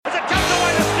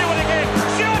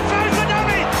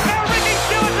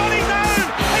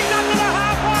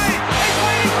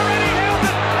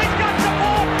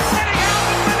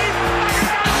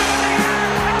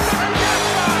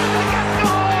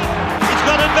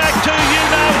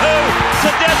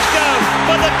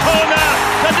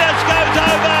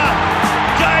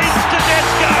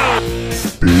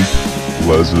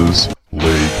Les's League.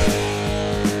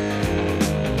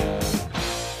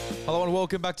 Hello and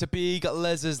welcome back to Big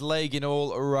Les's League in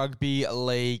all rugby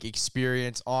league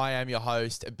experience. I am your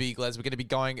host, Big Les. We're going to be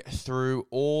going through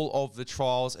all of the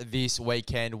trials this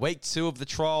weekend. Week 2 of the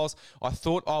trials. I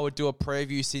thought I would do a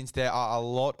preview since there are a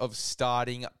lot of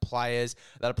starting players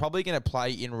that are probably going to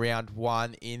play in round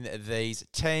 1 in these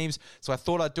teams. So I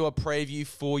thought I'd do a preview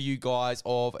for you guys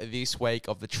of this week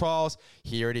of the trials.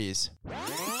 Here it is.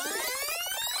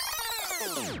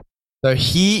 So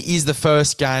here is the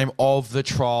first game of the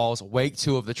trials, week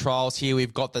 2 of the trials. Here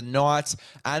we've got the Knights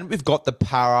and we've got the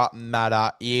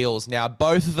Parramatta Eels. Now,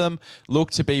 both of them look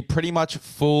to be pretty much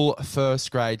full first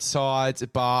grade sides,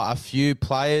 bar a few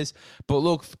players. But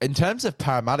look, in terms of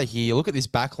Parramatta here, look at this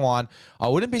backline. I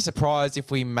wouldn't be surprised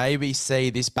if we maybe see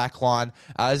this backline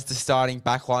as the starting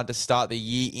backline to start the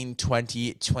year in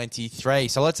 2023.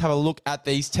 So let's have a look at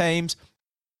these teams.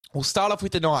 We'll start off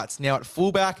with the Knights. Now at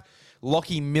fullback,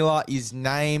 Lockie Miller is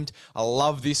named. I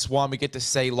love this one. We get to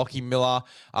see Lockie Miller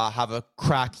have a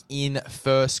crack in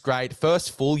first grade.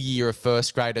 First full year of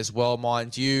first grade as well,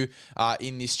 mind you,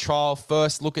 in this trial.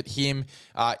 First look at him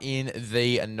in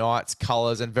the Knights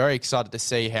colours, and very excited to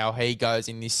see how he goes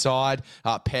in this side,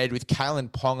 paired with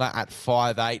Kalen Ponga at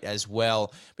 5'8" as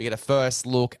well. We get a first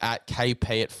look at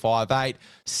KP at 5'8".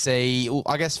 See,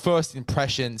 I guess, first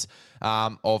impressions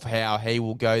of how he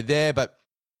will go there, but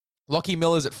Lockie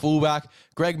Miller's at fullback.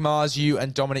 Greg Marzu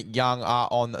and Dominic Young are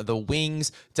on the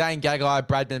wings. Dane Gagai,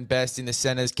 Bradman Best in the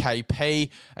centres. KP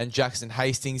and Jackson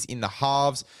Hastings in the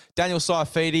halves. Daniel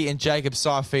Saifidi and Jacob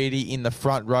Saifidi in the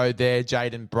front row there.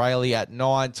 Jaden Brayley at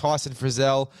 9. Tyson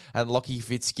Frizzell and Lockie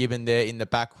Fitzgibbon there in the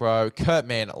back row. Kurt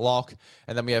Mann at lock.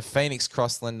 And then we have Phoenix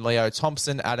Crossland, Leo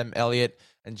Thompson, Adam Elliott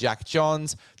and Jack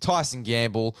Johns. Tyson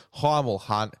Gamble, Hymel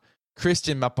Hunt,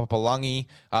 Christian Mapapalangi,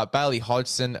 Bailey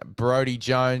Hodgson, Brody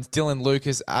Jones, Dylan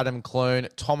Lucas, Adam Clune,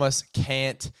 Thomas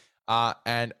Cant,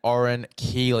 and Oren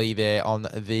Keeley there on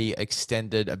the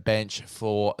extended bench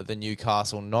for the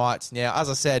Newcastle Knights. Now, as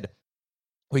I said,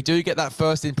 we do get that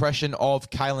first impression of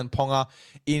Kalen Ponga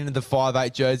in the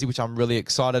 5'8" jersey, which I'm really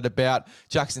excited about.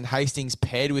 Jackson Hastings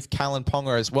paired with Kalen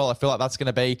Ponga as well. I feel like that's going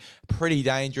to be pretty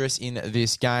dangerous in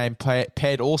this game.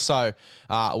 Paired also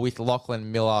with Lachlan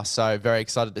Miller. So very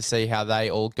excited to see how they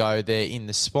all go there in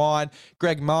the spine.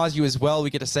 Greg Marzu as well. We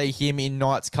get to see him in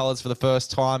Knights colours for the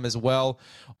first time as well.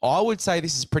 I would say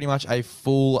this is pretty much a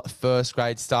full first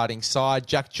grade starting side.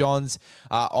 Jack Johns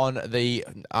on the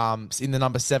in the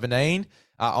number 17.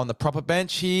 On the proper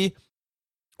bench here.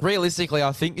 Realistically,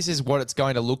 I think this is what it's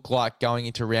going to look like going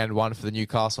into round 1 for the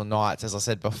Newcastle Knights, as I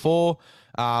said before.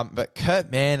 But Kurt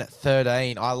Mann at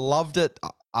 13, I loved it.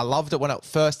 I loved it when it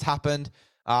first happened,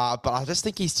 but I just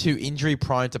think he's too injury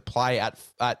prone to play at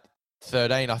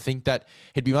 13. I think that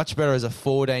he'd be much better as a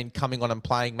 14 coming on and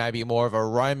playing maybe more of a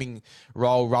roaming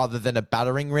role rather than a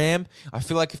battering ram. I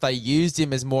feel like if they used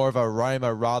him as more of a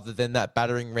roamer rather than that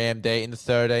battering ram there in the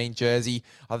 13 jersey,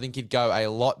 I think he'd go a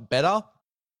lot better.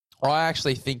 I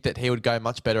actually think that he would go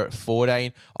much better at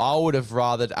 14. I would have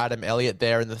rathered Adam Elliott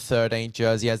there in the 13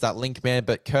 jersey as that link man,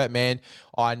 but Kurt Mann,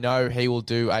 I know he will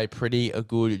do a pretty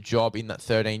good job in that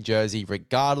 13 jersey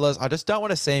regardless. I just don't want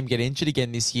to see him get injured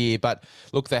again this year, but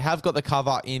look, they have got the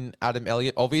cover in Adam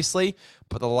Elliott, obviously,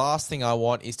 but the last thing I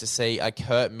want is to see a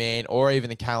Kurt Mann or even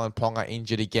a Kalen Ponga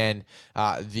injured again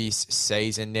this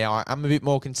season. Now, I'm a bit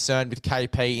more concerned with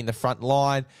KP in the front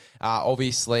line.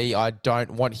 Obviously, I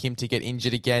don't want him to get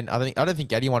injured again. I don't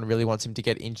think anyone really wants him to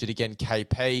get injured again,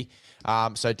 KP.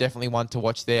 So definitely one to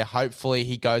watch there. Hopefully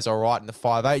he goes all right in the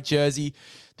 5'8 jersey.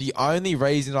 The only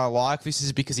reason I like this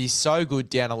is because he's so good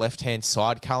down the left-hand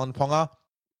side, Kalen Ponga.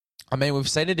 I mean, we've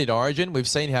seen it in Origin. We've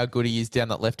seen how good he is down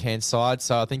that left-hand side.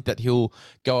 So I think that he'll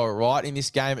go all right in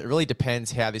this game. It really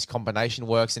depends how this combination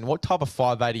works and what type of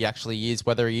 5'8 he actually is,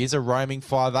 whether he is a roaming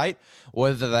 5'8 or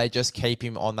whether they just keep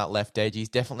him on that left edge. He's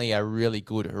definitely a really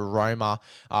good roamer,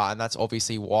 and that's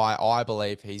obviously why I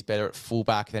believe he's better at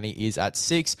fullback than he is at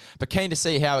 6. But keen to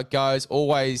see how it goes.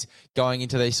 Always going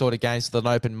into these sort of games with an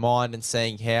open mind and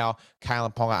seeing how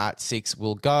Kalen Ponga at 6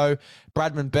 will go.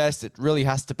 Bradman Best, it really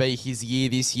has to be his year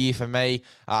this year for me.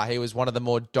 He was one of the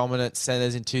more dominant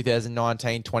centres in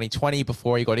 2019-2020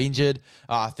 before he got injured.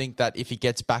 I think that if he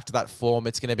gets back to that form,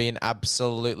 it's going to be an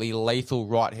absolutely lethal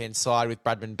right-hand side with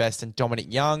Bradman Best and Dominic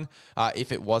Young.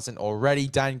 If it wasn't already,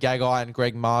 Dane Gagai and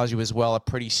Greg Marzu as well, a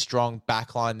pretty strong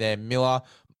backline there. Miller,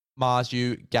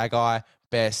 Marzu, Gagai,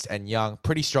 Best and Young,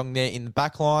 pretty strong there in the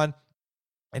backline.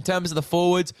 In terms of the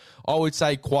forwards, I would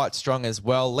say quite strong as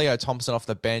well. Leo Thompson off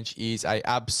the bench is an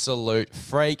absolute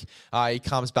freak. He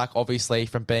comes back, obviously,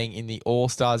 from being in the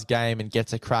All-Stars game and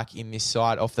gets a crack in this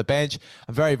side off the bench.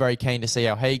 I'm very, very keen to see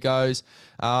how he goes.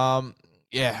 Lachlan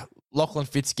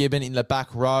Fitzgibbon in the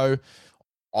back row.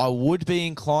 I would be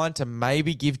inclined to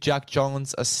maybe give Jack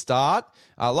Johns a start.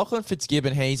 Lachlan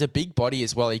Fitzgibbon, he's a big body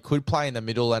as well. He could play in the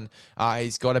middle, and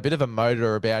he's got a bit of a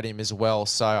motor about him as well.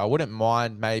 So I wouldn't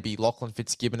mind maybe Lachlan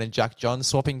Fitzgibbon and Jack Johns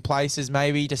swapping places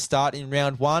maybe to start in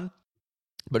round one.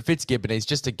 But Fitzgibbon is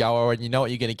just a goer, and you know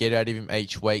what you're going to get out of him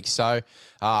each week. So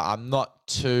I'm not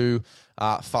too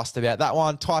fussed about that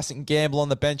one. Tyson Gamble on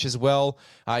the bench as well.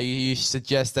 You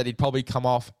suggest that he'd probably come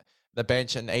off the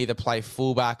bench and either play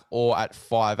fullback or at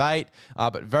 5'8",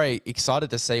 but very excited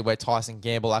to see where Tyson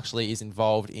Gamble actually is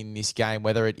involved in this game,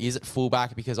 whether it is at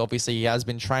fullback because obviously he has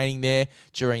been training there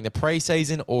during the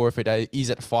preseason, or if it is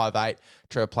at 5'8"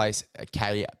 to replace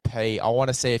KP. I want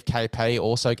to see if KP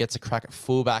also gets a crack at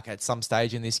fullback at some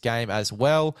stage in this game as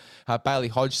well. Bailey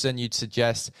Hodgson, you'd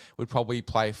suggest, would probably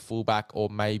play fullback or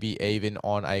maybe even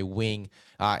on a wing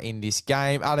in this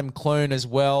game. Adam Clune as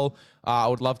well. I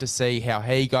would love to see how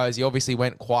he goes. He obviously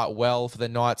went quite well for the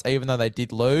Knights, even though they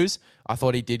did lose. I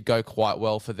thought he did go quite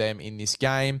well for them in this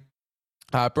game.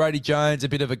 Brady Jones, a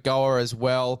bit of a goer as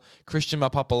well. Christian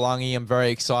Mapapalangi, I'm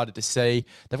very excited to see.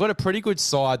 They've got a pretty good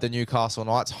side, the Newcastle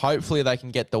Knights. Hopefully they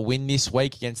can get the win this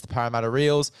week against the Parramatta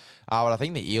Eels. But I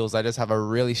think the Eels, they just have a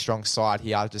really strong side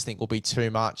here. I just think will be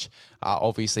too much,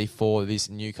 obviously, for this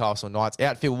Newcastle Knights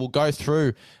outfield. We'll go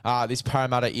through this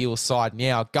Parramatta Eels side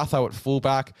now. Gutho at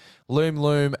fullback,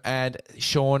 Loom and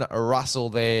Sean Russell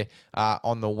there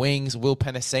on the wings. Will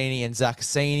Penasini and Zach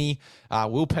Sini.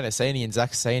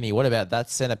 What about that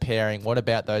centre pairing? What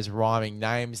about those rhyming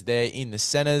names there in the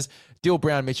centres? Dill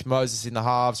Brown, Mitch Moses in the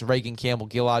halves, Regan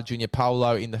Campbell-Gillard, Junior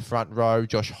Paulo in the front row,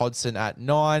 Josh Hodgson at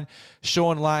 9,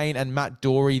 Sean Lane and Matt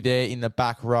Dory there in the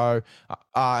back row,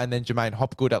 and then Jermaine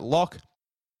Hopgood at lock.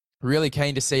 Really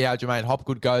keen to see how Jermaine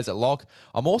Hopgood goes at lock.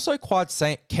 I'm also quite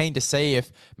keen to see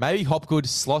if maybe Hopgood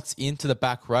slots into the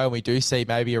back row and we do see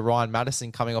maybe a Ryan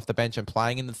Madison coming off the bench and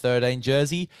playing in the 13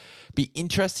 jersey. Be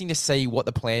interesting to see what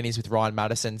the plan is with Ryan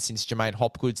Madison since Jermaine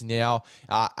Hopgood's now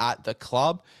at the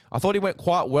club. I thought he went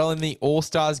quite well in the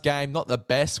All-Stars game. Not the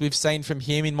best we've seen from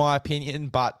him, in my opinion,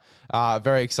 but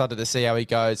very excited to see how he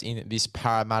goes in this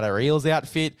Parramatta Eels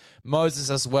outfit. Moses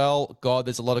as well. God,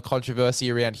 there's a lot of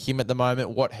controversy around him at the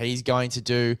moment, what he's going to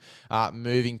do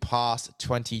moving past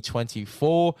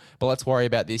 2024. But let's worry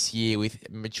about this year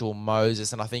with Mitchell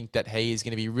Moses, and I think that he is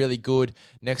going to be really good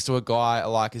next to a guy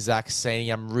like Zach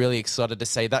Sini. I'm really excited to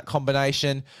see that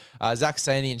combination. Zach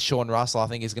Sini and Sean Russell, I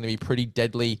think, is going to be pretty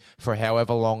deadly for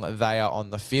however long they are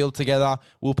on the field together.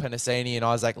 Will Penasini and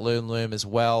Isaac Loom as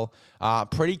well.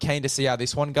 Pretty keen to see how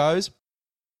this one goes.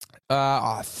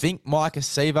 I think Mike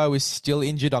Acevo is still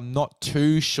injured. I'm not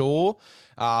too sure.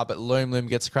 But Loom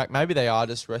gets a crack. Maybe they are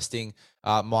just resting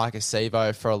Mike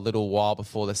Acevo for a little while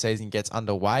before the season gets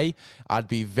underway. I'd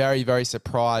be very, very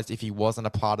surprised if he wasn't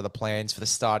a part of the plans for the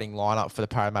starting lineup for the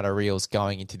Parramatta Eels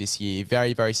going into this year.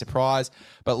 Very, very surprised.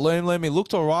 But Loom, he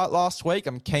looked all right last week.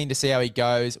 I'm keen to see how he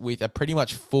goes with a pretty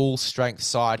much full-strength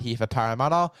side here for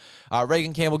Parramatta.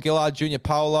 Regan Campbell-Gillard, Junior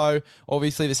Paulo,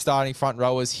 obviously the starting front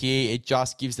rowers here. It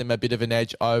just gives them a bit of an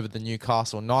edge over the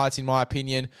Newcastle Knights, in my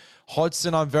opinion.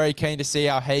 Hodgson, I'm very keen to see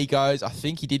how he goes. I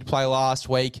think he did play last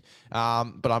week,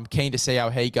 but I'm keen to see how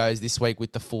he goes this week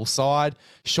with the full side.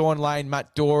 Sean Lane,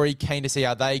 Matt Dory, keen to see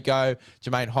how they go.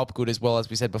 Jermaine Hopgood as well, as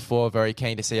we said before, very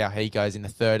keen to see how he goes in the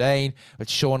 13. But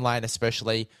Sean Lane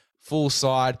especially, full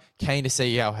side, keen to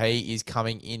see how he is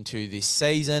coming into this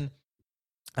season.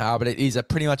 But it is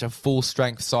pretty much a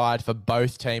full-strength side for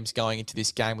both teams going into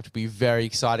this game, which will be very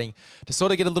exciting to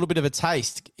sort of get a little bit of a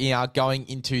taste going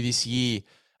into this year.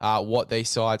 What these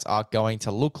sides are going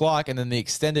to look like. And then the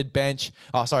extended bench,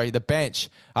 the bench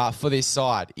for this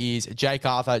side is Jake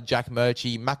Arthur, Jack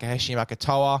Murchie, Makaheshi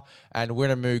Makatoa, and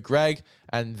Winamu Greg.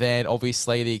 And then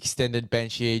obviously the extended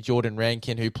bench here, Jordan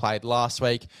Rankin, who played last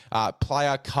week,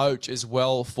 player coach as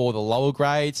well for the lower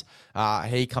grades.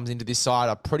 He comes into this side.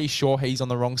 I'm pretty sure he's on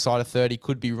the wrong side of 30.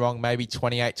 Could be wrong, maybe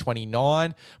 28,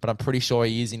 29, but I'm pretty sure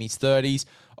he is in his 30s.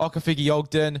 Okafigi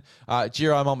Ogden,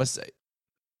 Jiro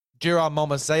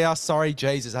Momasea, sorry,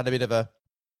 Jesus, had a bit of a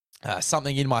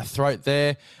something in my throat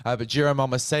there. But Jiro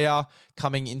Momasea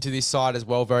coming into this side as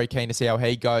well. Very keen to see how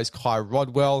he goes. Kai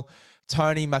Rodwell,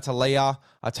 Tony Matali,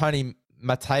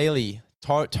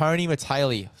 Tony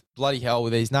Matali. Bloody hell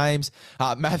with these names.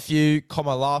 Matthew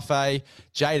Komalafe,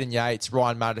 Jaden Yates,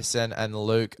 Ryan Madison, and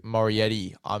Luke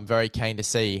Morietti. I'm very keen to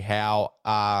see how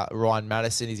Ryan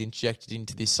Madison is injected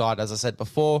into this side. As I said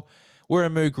before,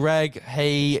 Wiramu Greg,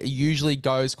 he usually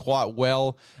goes quite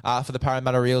well for the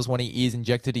Parramatta Eels when he is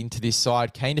injected into this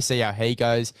side. Keen to see how he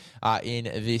goes in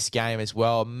this game as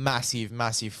well. Massive,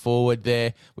 massive forward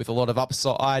there with a lot of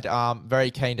upside.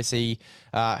 Very keen to see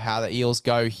how the Eels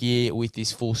go here with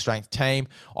this full-strength team.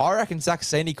 I reckon Zach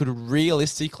Sini could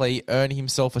realistically earn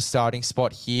himself a starting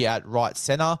spot here at right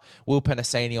centre. Will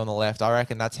Penasini on the left. I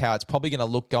reckon that's how it's probably going to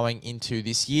look going into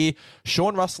this year.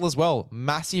 Sean Russell as well.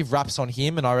 Massive raps on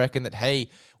him, and I reckon that he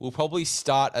will probably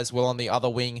start as well on the other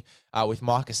wing with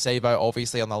Marcus Sevo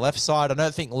obviously on the left side. I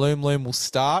don't think Loom will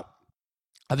start.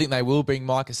 I think they will bring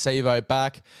Marcus Sevo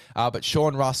back, but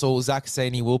Sean Russell, Zach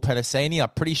Sini, Will Penasini, I'm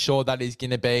pretty sure that is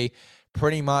going to be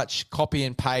pretty much copy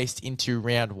and paste into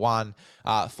round one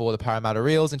for the Parramatta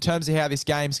Eels. In terms of how this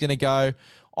game's going to go,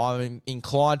 I'm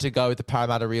inclined to go with the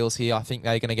Parramatta Eels here. I think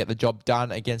they're going to get the job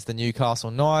done against the Newcastle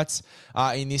Knights.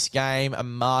 In this game, a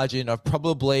margin of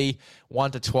probably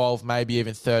 1-12, maybe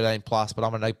even 13 plus, but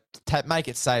I'm going to make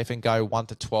it safe and go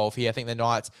 1-12 here. I think the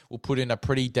Knights will put in a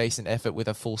pretty decent effort with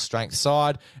a full strength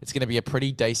side. It's going to be a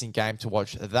pretty decent game to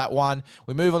watch that one.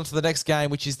 We move on to the next game,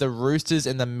 which is the Roosters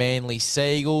and the Manly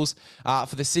Seagulls.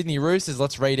 For the Sydney Roosters,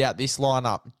 let's read out this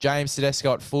lineup. James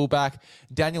Tedesco at fullback,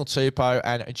 Daniel Tupou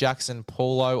and Jackson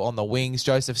Paulo on the wings,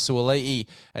 Joseph Suoli'i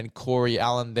and Corey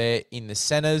Allen there in the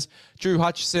centres. Drew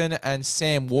Hutchison and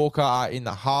Sam Walker are in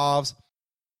the halves.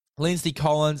 Lindsay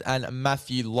Collins and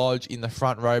Matthew Lodge in the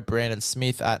front row, Brandon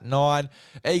Smith at 9.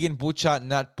 Egan Butcher,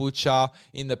 Nat Butcher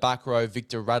in the back row,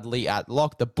 Victor Radley at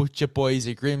lock. The Butcher boys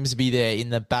of Grimsby there in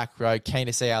the back row. Keen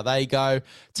to see how they go.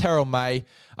 Terrell May,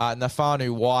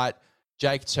 Nafanu White,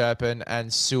 Jake Turpin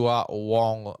and Sua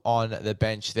Wong on the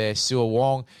bench there. Sua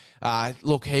Wong,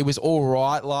 look, he was all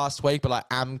right last week, but I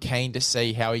am keen to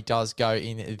see how he does go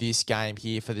in this game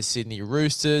here for the Sydney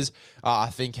Roosters. I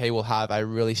think he will have a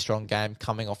really strong game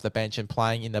coming off the bench and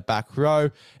playing in the back row.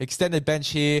 Extended bench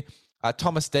here,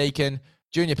 Thomas Deacon,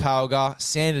 Junior Palga,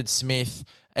 Sandon Smith,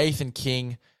 Ethan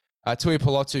King,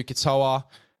 Tuipulotu Katoa,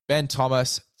 Ben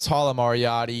Thomas, Tyler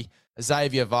Moriarty,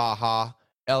 Xavier Vaha,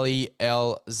 Eli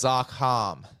El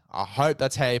Zarkham. I hope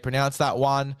that's how you pronounce that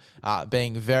one,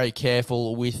 being very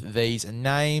careful with these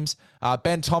names.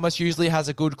 Ben Thomas usually has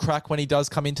a good crack when he does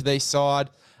come into these sides.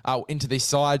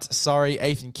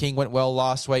 Ethan King went well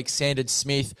last week. Sandon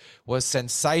Smith was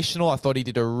sensational. I thought he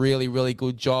did a really, really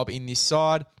good job in this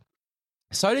side.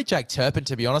 So did Jake Turpin,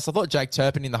 to be honest. I thought Jake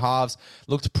Turpin in the halves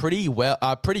looked pretty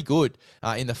good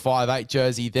in the 5'8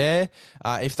 jersey there.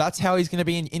 If that's how he's going to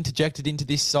be interjected into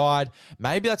this side,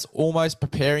 maybe that's almost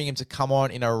preparing him to come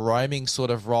on in a roaming sort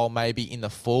of role, maybe in the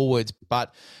forwards.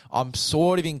 But I'm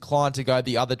sort of inclined to go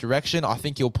the other direction. I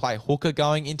think he'll play hooker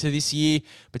going into this year,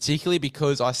 particularly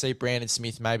because I see Brandon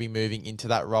Smith maybe moving into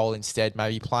that role instead,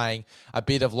 maybe playing a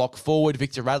bit of lock forward.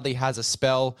 Victor Radley has a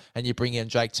spell, and you bring in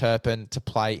Jake Turpin to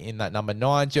play in that number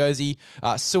 9 jersey.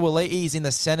 Suoli'i is in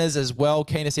the centres as well.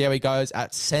 Keen to see how he goes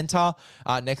at centre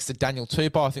next to Daniel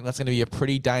Tupou. I think that's going to be a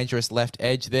pretty dangerous left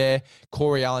edge there.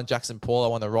 Corey Allen, Jackson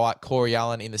Paulo on the right. Corey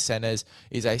Allen in the centres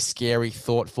is a scary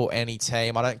thought for any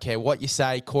team. I don't care what you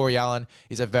say. Corey Allen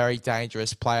is a very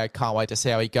dangerous player. Can't wait to see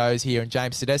how he goes here. And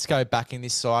James Tedesco back in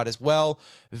this side as well.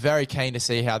 Very keen to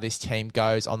see how this team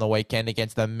goes on the weekend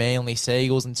against the Manly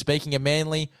Seagulls. And speaking of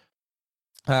Manly,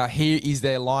 here is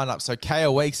their lineup. So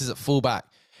KO Weeks is at fullback.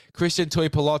 Christian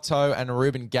Tuipulotu and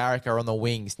Ruben Garrick are on the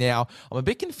wings. Now, I'm a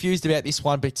bit confused about this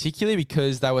one, particularly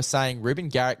because they were saying Ruben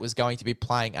Garrick was going to be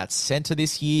playing at centre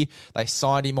this year. They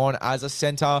signed him on as a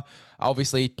centre.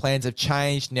 Obviously, plans have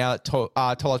changed now that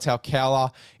Tolotau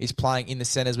Kaula is playing in the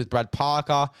centres with Brad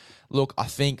Parker. Look, I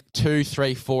think 2,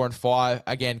 3, 4, and 5,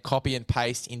 again, copy and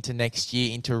paste into next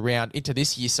year, into round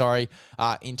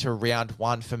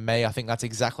one for me. I think that's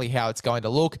exactly how it's going to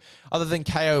look. Other than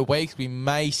KO Weeks, we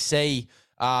may see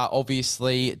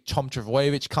obviously Tom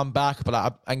Trbojevic come back, but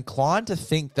I'm inclined to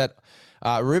think that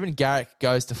Ruben Garrick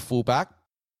goes to fullback.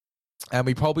 And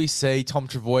we probably see Tom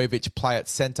Trbojevic play at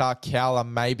centre. Kaula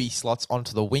maybe slots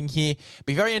onto the wing here.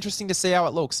 Be very interesting to see how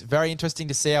it looks. Very interesting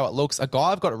to see how it looks. A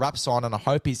guy I've got wraps on, and I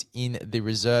hope he's in the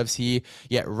reserves here.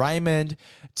 Yeah, Raymond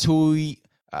Tuimalo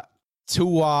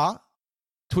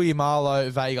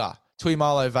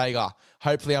Vega.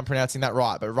 Hopefully I'm pronouncing that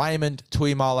right. But Raymond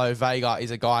Tuimalo Vega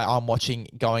is a guy I'm watching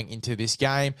going into this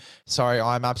game. Sorry,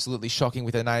 I'm absolutely shocking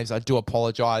with the names. I do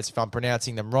apologize if I'm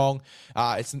pronouncing them wrong.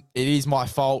 It is my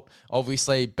fault,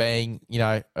 obviously, being,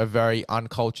 a very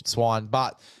uncultured swine.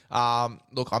 But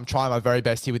look, I'm trying my very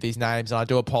best here with these names, and I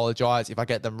do apologize if I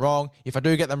get them wrong. If I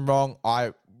do get them wrong,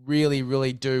 I really,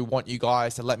 really do want you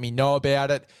guys to let me know about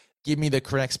it. Give me the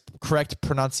correct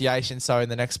pronunciation, so in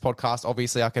the next podcast,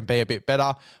 obviously, I can be a bit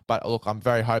better. But look, I'm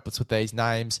very hopeless with these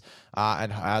names,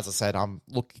 and as I said, I'm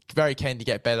very keen to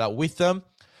get better with them.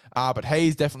 But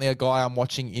he's definitely a guy I'm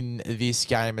watching in this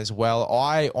game as well.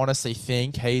 I honestly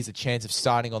think he's a chance of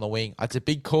starting on the wing. It's a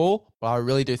big call, but I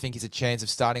really do think he's a chance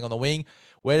of starting on the wing.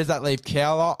 Where does that leave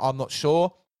Cowler? I'm not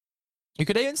sure. You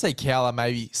could even see Cowler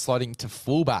maybe slotting to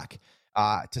fullback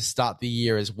to start the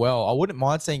year as well. I wouldn't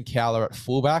mind seeing Cowler at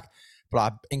fullback, but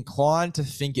I'm inclined to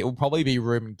think it will probably be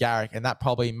Ruben Garrick, and that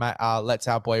probably lets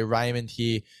our boy Raymond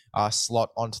here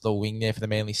slot onto the wing there for the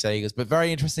Manly Seagulls. But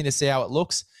very interesting to see how it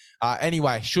looks.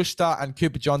 Anyway, Schuster and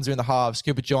Cooper Johns are in the halves.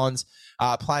 Cooper Johns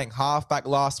playing halfback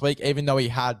last week, even though he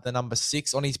had the number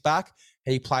 6 on his back.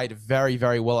 He played very,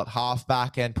 very well at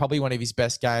halfback and probably one of his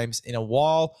best games in a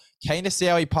while. Keen to see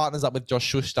how he partners up with Josh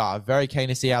Schuster. Very keen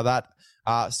to see how that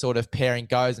sort of pairing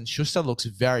goes. And Schuster looks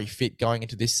very fit going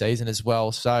into this season as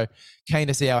well. So keen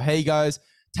to see how he goes.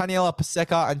 Taniela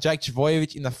Paseka and Jake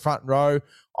Trbojevic in the front row.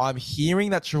 I'm hearing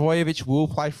that Trbojevic will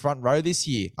play front row this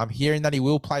year. I'm hearing that he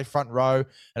will play front row.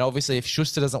 And obviously, if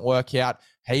Schuster doesn't work out,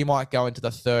 he might go into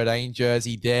the 13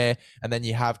 jersey there. And then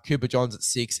you have Cooper Johns at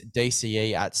 6,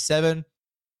 DCE at 7.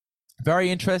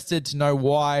 Very interested to know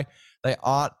why they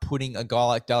aren't putting a guy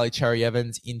like Daly Cherry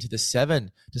Evans into the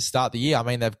 7 to start the year. I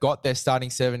mean, they've got their starting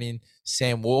 7 in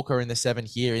Sam Walker in the 7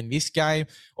 here in this game.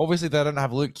 Obviously, they don't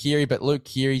have Luke Keary, but Luke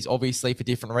Keary's obviously for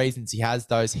different reasons. He has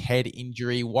those head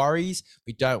injury worries.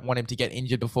 We don't want him to get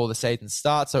injured before the season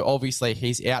starts. So obviously,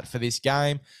 he's out for this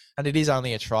game, and it is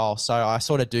only a trial. So I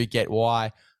sort of do get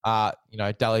why,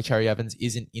 Daly Cherry Evans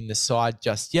isn't in the side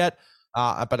just yet.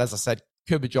 But as I said,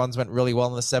 Cooper Johns went really well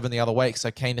in the 7 the other week, so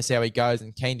keen to see how he goes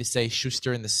and keen to see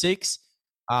Schuster in the 6.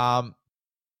 But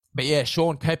yeah,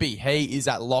 Sean Kepi, he is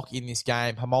at lock in this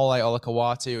game. Hamole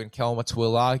Olakawatu and Kelma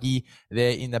Tuilagi,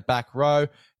 they're in the back row.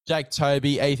 Jake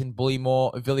Toby, Ethan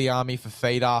Bullymore, Viliami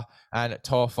Fafita, and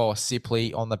Toafo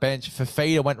Sipley on the bench.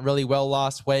 Fafita went really well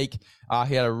last week.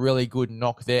 He had a really good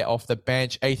knock there off the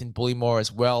bench. Ethan Bullymore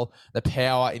as well. The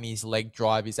power in his leg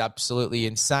drive is absolutely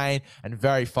insane and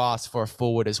very fast for a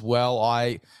forward as well.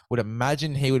 I would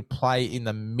imagine he would play in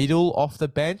the middle off the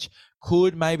bench.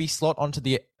 Could maybe slot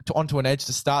onto an edge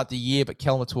to start the year, but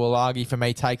Kelma Tuilagi, for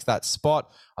me, takes that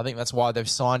spot. I think that's why they've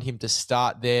signed him to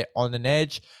start there on an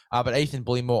edge. But Ethan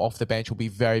Bullymore off the bench will be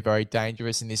very, very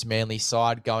dangerous in this Manly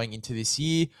side going into this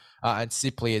year. And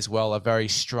Sipley as well, a very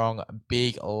strong,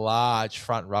 big, large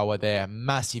front rower there.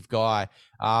 Massive guy.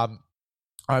 I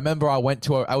remember I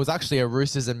was actually a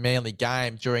Roosters and Manly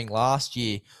game during last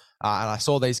year, and I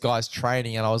saw these guys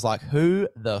training, and I was like, who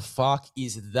the fuck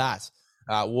is that?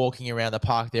 Walking around the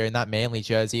park there in that Manly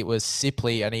jersey. It was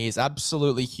Sipley, and he is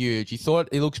absolutely huge. You thought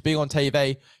he looks big on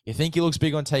TV. You think he looks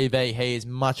big on TV. He is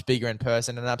much bigger in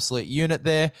person, an absolute unit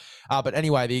there. But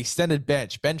anyway, the extended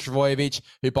bench. Ben Trbojevic,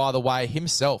 who, by the way,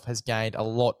 himself has gained a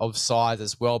lot of size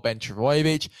as well. Ben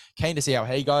Trbojevic, keen to see how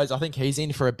he goes. I think he's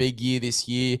in for a big year this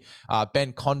year.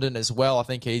 Ben Condon as well. I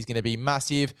think he's going to be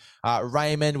massive.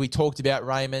 Raymond, we talked about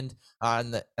Raymond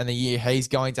and the year he's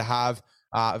going to have.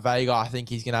 Vega, I think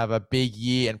he's going to have a big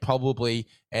year and probably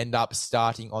end up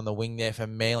starting on the wing there for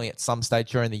Manly at some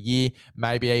stage during the year,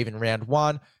 maybe even round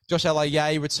 1. Josh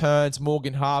Aloiai returns.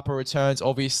 Morgan Harper returns,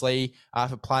 obviously,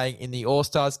 for playing in the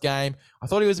All-Stars game. I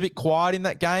thought he was a bit quiet in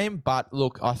that game, but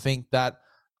look, I think that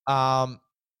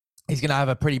he's going to have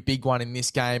a pretty big one in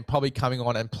this game, probably coming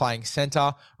on and playing centre.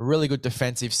 A really good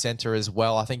defensive centre as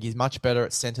well. I think he's much better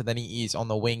at centre than he is on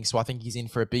the wing, so I think he's in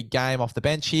for a big game off the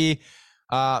bench here.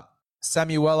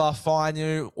 Samuela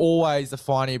Fainu, always the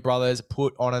Fainu brothers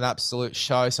put on an absolute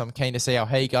show, so I'm keen to see how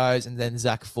he goes. And then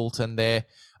Zach Fulton there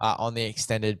on the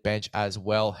extended bench as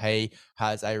well. He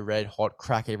has a red-hot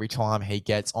crack every time he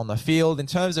gets on the field. In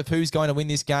terms of who's going to win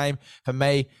this game, for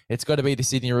me, it's got to be the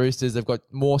Sydney Roosters. They've got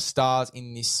more stars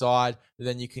in this side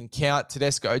than you can count.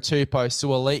 Tedesco Tupou,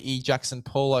 Suoli'i, Jackson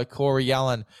Paulo, Corey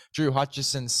Allen, Drew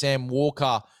Hutchison, Sam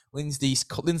Walker, Lindsay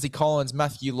Collins,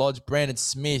 Matthew Lodge, Brandon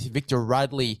Smith, Victor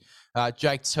Radley,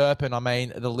 Jake Turpin, I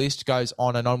mean, the list goes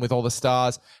on and on with all the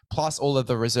stars, plus all of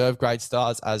the reserve grade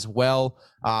stars as well.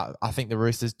 I think the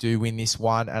Roosters do win this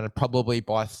one, and probably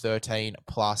by 13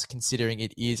 plus, considering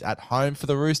it is at home for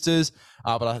the Roosters.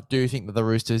 But I do think that the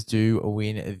Roosters do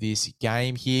win this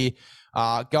game here.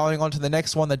 Going on to the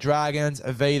next one, the Dragons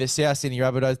v the South Sydney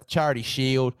Rabbitohs, the Charity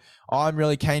Shield. I'm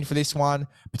really keen for this one,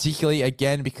 particularly,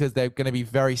 again, because they're going to be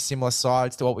very similar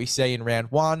sides to what we see in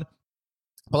round one.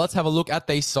 But let's have a look at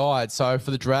these sides. So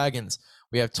for the Dragons,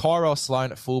 we have Tyrell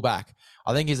Sloan at fullback.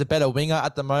 I think he's a better winger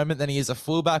at the moment than he is a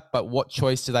fullback, but what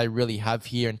choice do they really have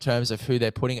here in terms of who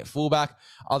they're putting at fullback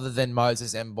other than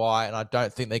Moses Mbye? And I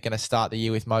don't think they're going to start the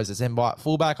year with Moses Mbye at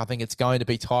fullback. I think it's going to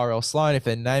be Tyrell Sloan. If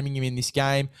they're naming him in this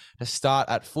game to start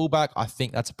at fullback, I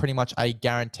think that's pretty much a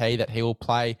guarantee that he will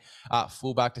play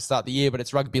fullback to start the year. But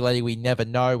it's rugby league. We never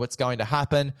know what's going to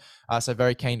happen. So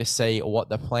very keen to see what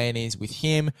the plan is with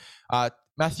him.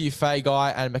 Matthew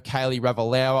Fagai and Michaeli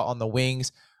Ravalawa on the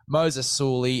wings. Moses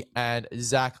Sully and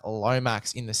Zach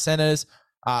Lomax in the centres.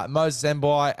 Moses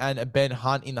Mbye and Ben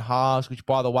Hunt in the halves, which,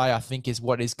 by the way, I think is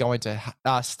what is going to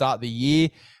start the year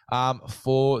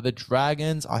for the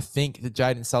Dragons. I think that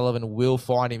Jaden Sullivan will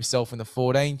find himself in the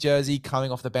 14 jersey,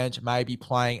 coming off the bench, maybe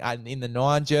playing in the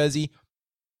 9 jersey.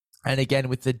 And again,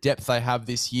 with the depth they have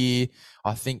this year,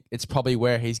 I think it's probably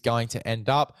where he's going to end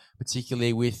up,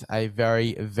 particularly with a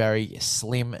very, very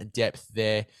slim depth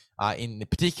there,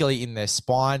 particularly in their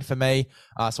spine for me.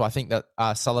 So I think that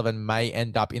Sullivan may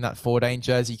end up in that 14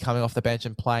 jersey, coming off the bench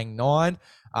and playing 9.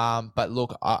 But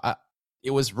look, it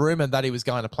was rumoured that he was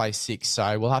going to play 6,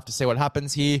 so we'll have to see what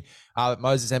happens here.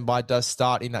 Moses Mbye does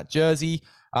start in that jersey.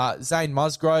 Zane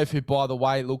Musgrove, who, by the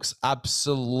way, looks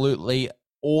absolutely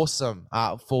awesome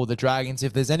for the Dragons.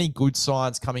 If there's any good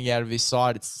signs coming out of this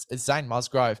side, it's Zane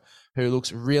Musgrove, who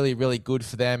looks really, really good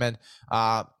for them. And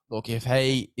look, if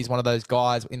he is one of those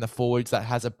guys in the forwards that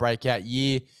has a breakout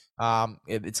year,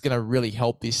 it's going to really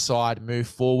help this side move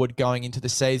forward going into the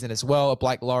season as well.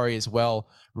 Blake Laurie as well.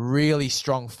 Really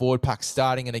strong forward pack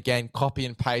starting. And again, copy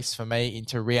and paste for me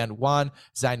into round 1.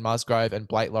 Zane Musgrove and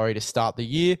Blake Laurie to start the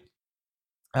year.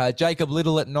 Jacob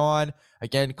Little at 9.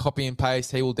 Again, copy and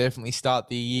paste. He will definitely start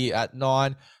the year at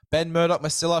 9. Ben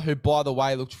Murdoch-Masila, who, by the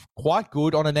way, looked quite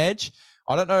good on an edge.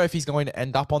 I don't know if he's going to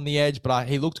end up on the edge, but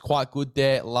he looked quite good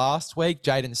there last week.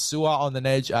 Jaden Sewer on the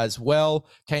edge as well.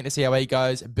 Keen to see how he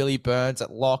goes. Billy Burns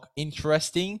at lock.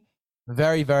 Interesting.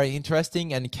 Very, very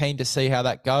interesting, and keen to see how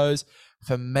that goes.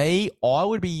 For me, I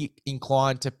would be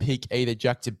inclined to pick either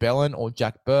Jack DeBellin or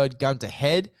Jack Bird gun to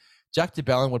head. Jack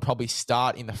DeBellin would probably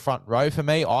start in the front row for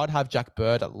me. I'd have Jack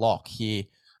Bird at lock here.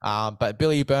 But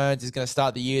Billy Burns is going to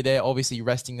start the year there, obviously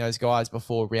resting those guys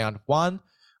before round 1.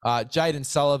 Jaden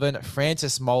Sullivan,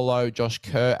 Francis Molo, Josh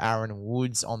Kerr, Aaron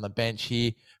Woods on the bench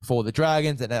here for the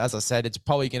Dragons. And as I said, it's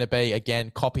probably going to be, again,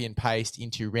 copy and paste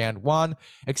into round 1.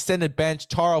 Extended bench,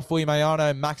 Tyrell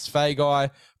Fuimayano, Max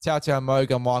Fagai, Tautau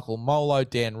Moga, Michael Molo,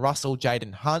 Dan Russell,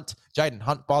 Jaden Hunt. Jaden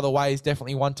Hunt, by the way, is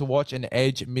definitely one to watch, an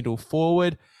edge middle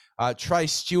forward. Trey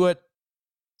Stewart,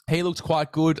 he looked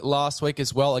quite good last week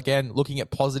as well. Again, looking at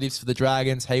positives for the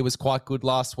Dragons, he was quite good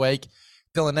last week.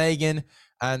 Dylan Egan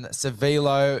and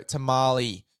Savilo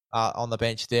Tamale on the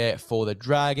bench there for the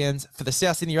Dragons. For the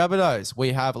South Sydney Rabbitohs,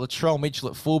 we have Latrell Mitchell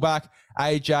at fullback,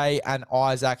 AJ and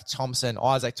Isaac Thompson.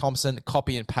 Isaac Thompson,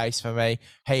 copy and paste for me.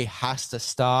 He has to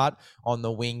start on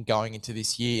the wing going into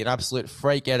this year. An absolute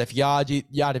freak out of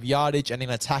yardage and in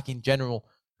attack in general.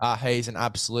 He's an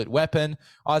absolute weapon.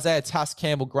 Isaiah Tass,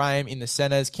 Campbell Graham in the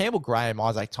centres. Campbell Graham,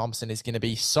 Isaac Thompson is going to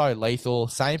be so lethal.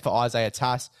 Same for Isaiah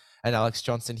Tass and Alex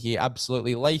Johnson here.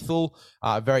 Absolutely lethal.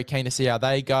 Very keen to see how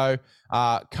they go.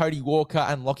 Cody Walker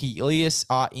and Lockie Ilias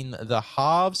are in the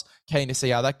halves. Keen to see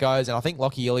how that goes. And I think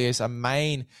Lockie Ilias, a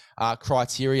main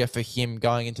criteria for him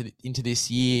going into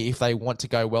this year, if they want to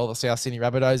go well, the South Sydney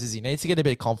Rabbitohs, is he needs to get a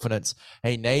bit of confidence.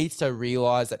 He needs to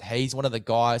realise that he's one of the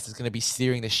guys that's going to be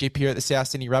steering the ship here at the South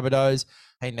Sydney Rabbitohs.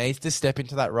 He needs to step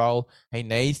into that role. He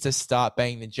needs to start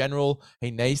being the general.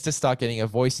 He needs to start getting a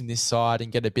voice in this side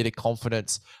and get a bit of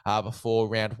confidence before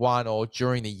round 1 or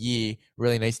during the year.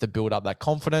 Really needs to build up that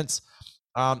confidence.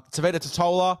 Tavita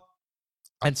Totola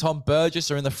and Tom Burgess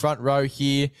are in the front row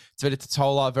here. Tavita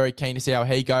Totola, very keen to see how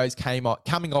he goes.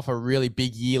 Coming off a really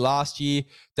big year last year.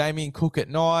 Damien Cook at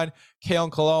 9. Keon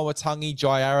Kolowatangi,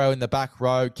 Jai Arrow in the back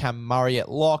row. Cam Murray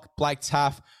at lock. Blake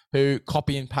Taff, who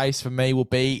copy and paste for me will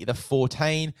be the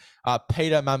 14.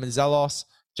 Peter Mamazelos,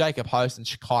 Jacob Host, and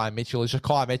Shakai Mitchell.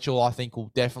 Shakai Mitchell, I think,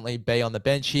 will definitely be on the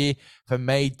bench here. For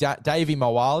me, Davey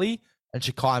Mawali and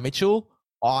Shakai Mitchell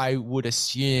I would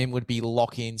assume would be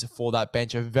lock-ins for that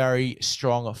bench. A very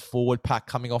strong forward pack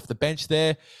coming off the bench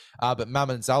there. But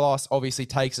Maman Zalos obviously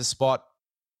takes a spot,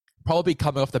 probably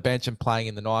coming off the bench and playing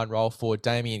in the 9 role for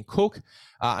Damien Cook,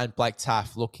 and Blake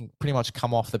Taaffe looking pretty much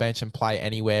come off the bench and play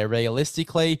anywhere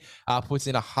realistically. Puts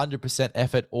in 100%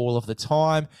 effort all of the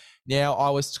time. Now, I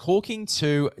was talking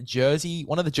to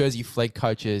one of the Jersey Flegg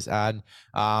coaches, and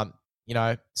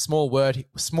small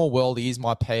world, he is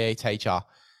my PE teacher.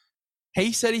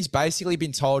 He said he's basically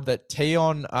been told that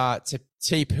Tion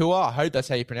Tipua, I hope that's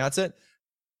how you pronounce it,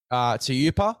 Tion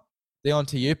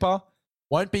Tiupa,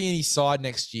 won't be in his side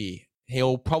next year.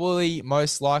 He'll probably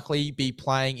most likely be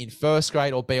playing in first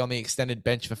grade or be on the extended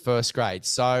bench for first grade.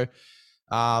 So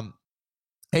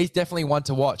he's definitely one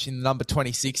to watch in number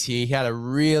 26 here. He had a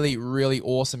really, really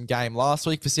awesome game last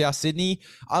week for South Sydney.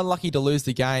 Unlucky to lose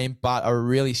the game, but a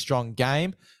really strong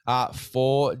game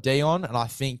for Dion. And I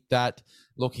think that,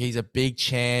 look, he's a big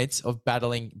chance of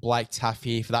battling Blake Taaffe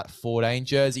here for that 14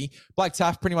 jersey. Blake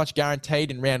Taaffe pretty much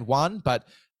guaranteed in round 1, but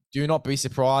do not be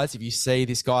surprised if you see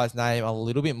this guy's name a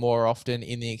little bit more often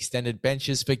in the extended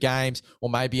benches for games, or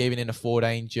maybe even in a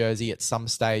 14 jersey at some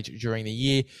stage during the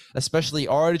year, especially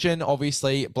Origin.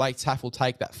 Obviously, Blake Taaffe will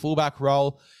take that fullback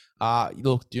role.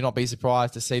 Look, do not be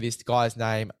surprised to see this guy's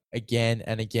name again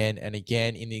and again and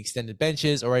again in the extended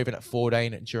benches, or even at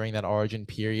 14 during that Origin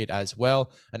period as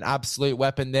well. An absolute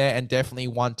weapon there, and definitely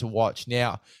one to watch.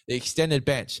 Now, the extended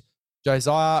bench,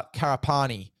 Josiah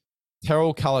Karapani,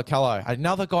 Terrell Calocalo,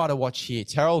 another guy to watch here.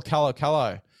 Terrell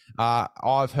Calocalo.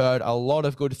 I've heard a lot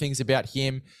of good things about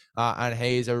him, and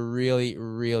he is a really,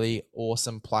 really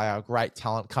awesome player. Great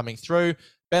talent coming through.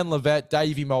 Ben Levette,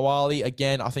 Davey Moali,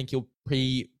 again, I think he'll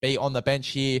be on the bench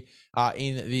here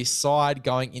in this side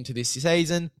going into this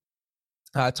season.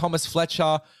 Thomas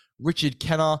Fletcher, Richard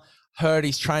Kenner, heard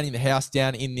he's training the house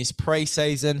down in this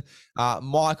preseason.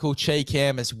 Michael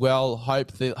Cheekham as well.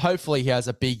 Hopefully he has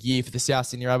a big year for the South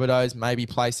Sydney Rabbitohs, maybe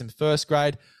play some first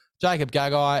grade. Jacob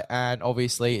Gagai, and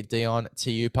obviously Dion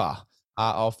Tiupa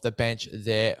off the bench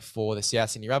there for the South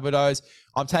Sydney Rabbitohs.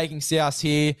 I'm taking South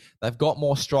here. They've got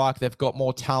more strike. They've got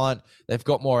more talent. They've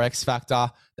got more X factor.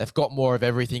 They've got more of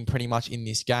everything pretty much in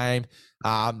this game.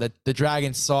 The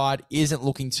Dragons side isn't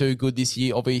looking too good this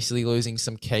year, obviously losing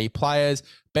some key players.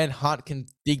 Ben Hunt can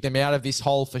dig them out of this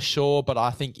hole for sure, but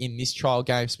I think in this trial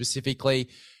game specifically,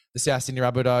 the South Sydney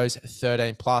Rabbitohs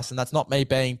 13 plus, and that's not me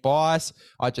being biased.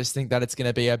 I just think that it's going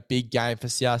to be a big game for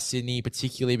South Sydney,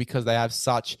 particularly because they have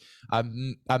such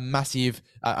a massive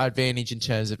advantage in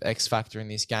terms of X factor in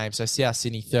this game. So South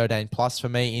Sydney 13 plus for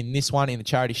me in this one in the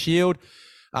Charity Shield.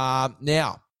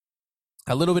 Now,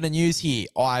 a little bit of news here.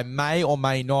 I may or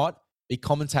may not be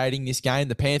commentating this game,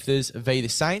 the Panthers v the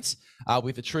Saints,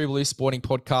 with the True Blue Sporting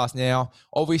Podcast now.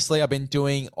 Obviously, I've been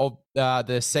doing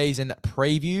the season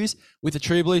previews with the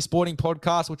True Blue Sporting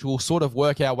Podcast, which will sort of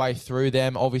work our way through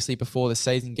them, obviously, before the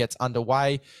season gets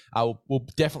underway. We'll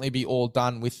definitely be all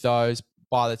done with those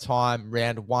by the time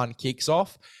round 1 kicks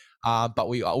off. But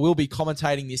we will be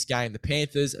commentating this game, the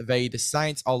Panthers v the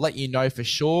Saints. I'll let you know for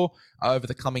sure over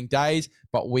the coming days,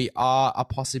 but we are a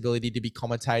possibility to be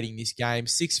commentating this game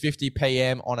 6:50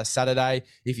 p.m. on a Saturday.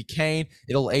 If you can,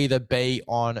 it'll either be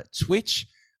on Twitch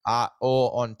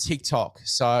or on TikTok.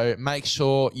 So make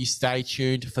sure you stay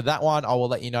tuned for that one. I will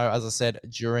let you know, as I said,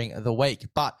 during the week.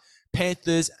 But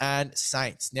Panthers and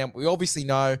Saints. Now, we obviously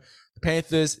know the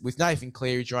Panthers with Nathan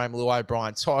Cleary, Jerome Luai,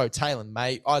 Brian To'o, Taylor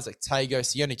May, Isaac Tago,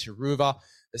 Sione Taruva,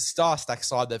 the star stack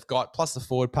side they've got, plus the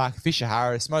forward pack, Fisher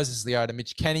Harris, Moses Leota,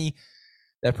 Mitch Kenny.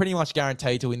 They're pretty much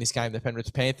guaranteed to win this game, the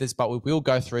Penrith Panthers, but we will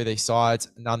go through these sides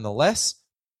nonetheless.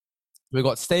 We've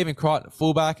got Stephen Crichton at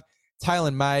fullback,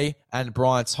 Taylor May and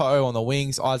Brian To'o on the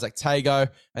wings, Isaac Tago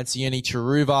and Sione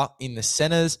Taruva in the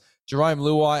centres. Jerome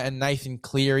Luai and Nathan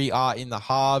Cleary are in the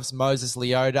halves, Moses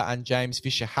Leota and James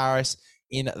Fisher-Harris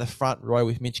in the front row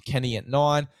with Mitch Kenny at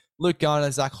 9. Luke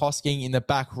Garner, Zach Hosking in the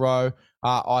back row,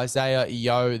 Isaiah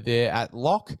Yeo there at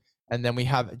lock. And then we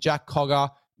have Jack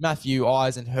Cogger, Matthew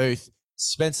Eisenhuth,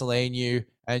 Spencer Leniu,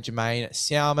 and Jermaine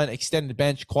Salmon. Extended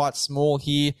bench, quite small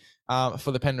here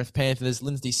for the Penrith Panthers.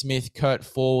 Lindsay Smith, Kurt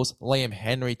Falls, Liam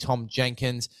Henry, Tom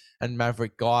Jenkins, and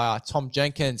Maverick Geyer. Tom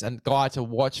Jenkins, and guy to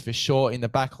watch for sure in the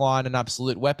back line, an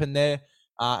absolute weapon there.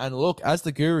 And look, as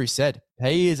the guru said,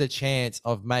 he is a chance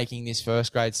of making this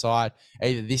first grade side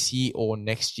either this year or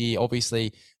next year.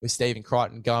 Obviously, with Stephen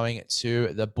Crichton going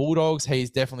to the Bulldogs,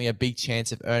 he's definitely a big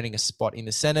chance of earning a spot in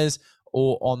the centres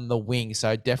or on the wing.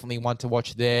 So definitely one to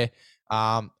watch there.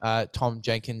 Tom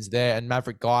Jenkins there, and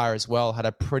Maverick Geyer as well had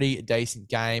a pretty decent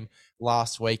game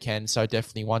last weekend. So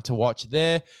definitely one to watch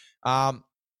there.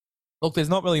 Look, there's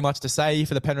not really much to say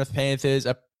for the Penrith Panthers.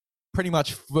 pretty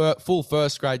much full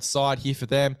first grade side here for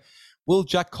them. Will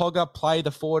Jack Cogger play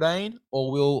the 14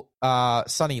 or will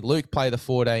Sonny Luke play the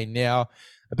 14 now?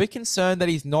 A bit concerned that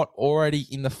he's not already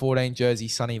in the 14 jersey,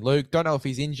 Sonny Luke. Don't know if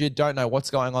he's injured. Don't know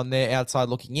what's going on there outside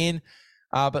looking in.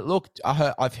 But look,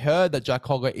 I've heard that Jack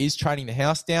Cogger is training the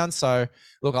house down. So,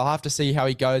 look, I'll have to see how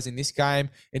he goes in this game.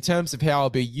 In terms of how he'll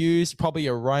be used, probably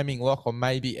a roaming lock or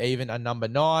maybe even a number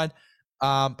 9.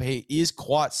 But he is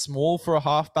quite small for a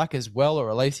halfback as well, or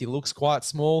at least he looks quite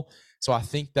small. So I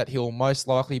think that he'll most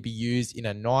likely be used in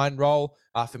a 9 role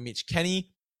for Mitch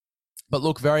Kenny. But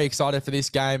look, very excited for this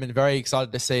game and very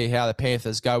excited to see how the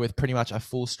Panthers go with pretty much a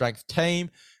full-strength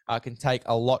team. Can take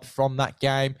a lot from that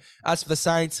game. As for the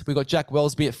Saints, we've got Jack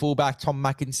Wellesby at fullback, Tom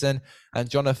Mackinson, and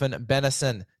Jonathan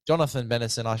Bennison,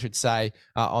 I should say,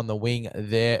 on the wing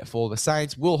there for the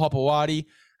Saints. Will Hopewadi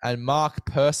and Mark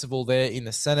Percival there in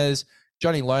the centres.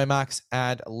 Johnny Lomax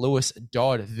and Lewis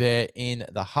Dodd there in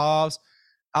the halves.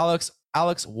 Alex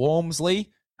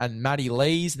Walmsley and Matty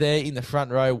Lees there in the front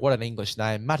row. What an English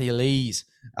name, Matty Lees.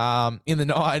 In the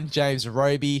 9, James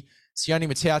Roby. Sione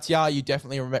Matautia, you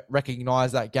definitely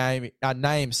recognise that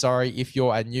name, if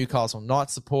you're a Newcastle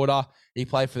Knights supporter. He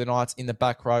played for the Knights in the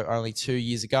back row only 2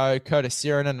 years ago. Curtis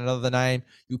Sirenen, another name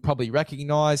you'll probably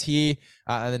recognise here.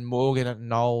 And then Morgan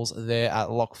Knowles there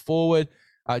at lock forward.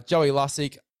 Joey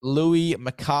Lussick, Louis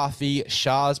McCarthy,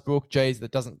 Sharsbrook. Geez,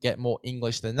 that doesn't get more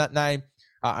English than that name.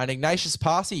 And Ignatius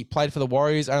Parsi played for the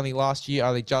Warriors only last year,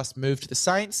 only just moved to the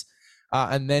Saints.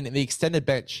 And then in the extended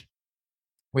bench,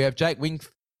 we have Jake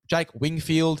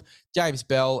Wingfield, James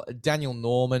Bell, Daniel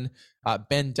Norman,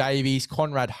 Ben Davies,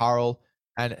 Conrad Hurrell,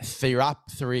 and Thearapple.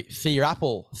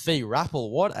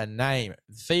 What a name.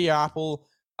 Thearapple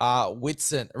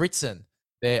Ritson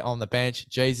there on the bench.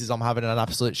 Jesus, I'm having an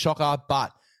absolute shocker.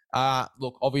 But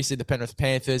look, obviously the Penrith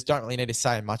Panthers don't really need to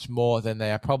say much more than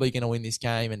they are probably going to win this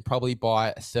game and probably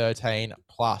by 13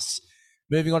 plus.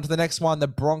 Moving on to the next one, the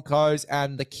Broncos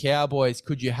and the Cowboys.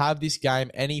 Could you have this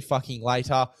game any fucking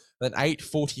later than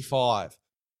 8:45?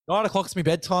 9 o'clock's me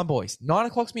bedtime, boys. 9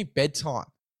 o'clock's me bedtime.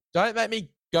 Don't make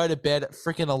me go to bed at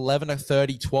freaking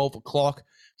 11:30, 12 o'clock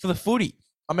for the footy.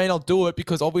 I mean, I'll do it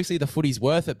because obviously the footy's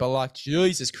worth it, but like,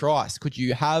 Jesus Christ, could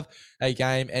you have a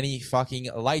game any fucking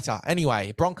later?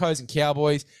 Anyway, Broncos and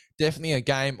Cowboys, definitely a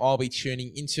game I'll be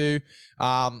tuning into.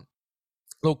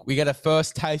 Look, we get a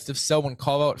first taste of Selwyn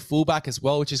Cobbo at fullback as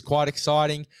well, which is quite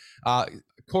exciting.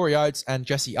 Corey Oates and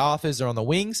Jesse Arthurs are on the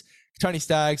wings. Tony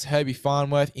Staggs, Herbie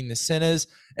Farnworth in the centres.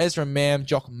 Ezra Mam,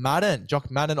 Jock Madden.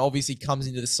 Jock Madden obviously comes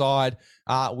into the side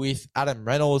with Adam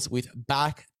Reynolds with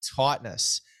back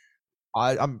tightness.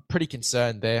 I'm pretty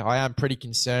concerned there. I am pretty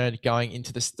concerned going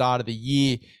into the start of the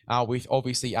year with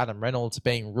obviously Adam Reynolds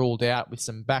being ruled out with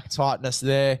some back tightness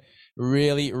there.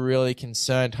 Really, really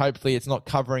concerned. Hopefully it's not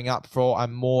covering up for a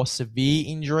more severe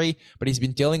injury, but he's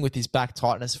been dealing with his back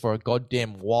tightness for a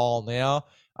goddamn while now.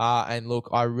 And look,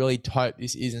 I really hope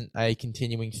this isn't a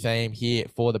continuing theme here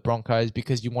for the Broncos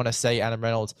because you want to see Adam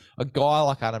Reynolds, a guy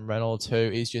like Adam Reynolds, who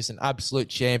is just an absolute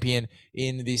champion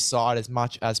in this side as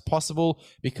much as possible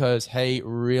because he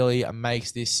really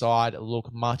makes this side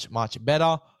look much, much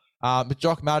better. But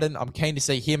Jock Madden, I'm keen to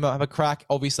see him have a crack.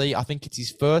 Obviously, I think it's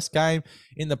his first game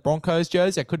in the Broncos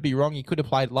jersey. I could be wrong. He could have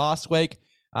played last week.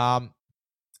 But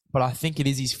I think it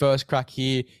is his first crack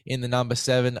here in the number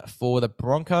 7 for the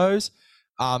Broncos.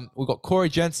 We've got Corey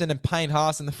Jensen and Payne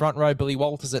Haas in the front row. Billy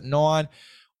Walters at 9.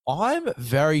 I'm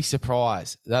very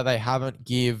surprised that they haven't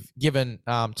given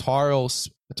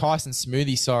Tyson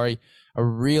Smoothie, a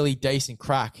really decent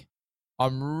crack.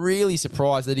 I'm really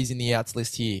surprised that he's in the outs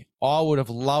list here. I would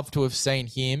have loved to have seen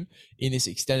him in this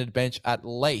extended bench at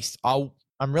least. I'm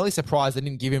really surprised they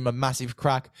didn't give him a massive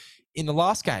crack in the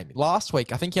last game, last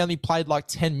week. I think he only played like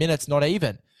 10 minutes, not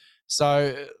even.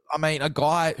 So, I mean, a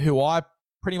guy who I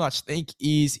pretty much think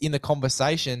is in the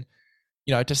conversation,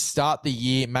 to start the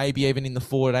year, maybe even in the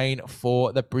 14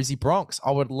 for the Brizzy Bronx.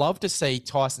 I would love to see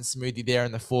Tyson Smoothie there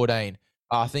in the 14.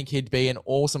 I think he'd be an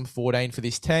awesome 14 for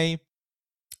this team.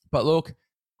 But look,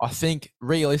 I think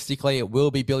realistically it will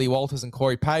be Billy Walters and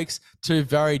Corey Pakes, two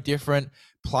very different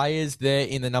players there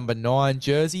in the number 9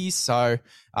 jerseys. So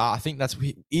I think that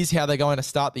is how they're going to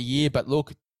start the year. But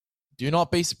look,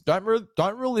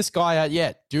 don't rule this guy out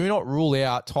yet. Do not rule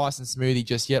out Tyson Smoothie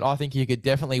just yet. I think he could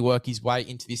definitely work his way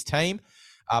into this team.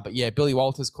 But yeah, Billy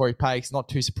Walters, Corey Pakes, not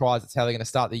too surprised that's how they're going to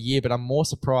start the year. But I'm more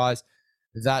surprised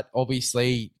that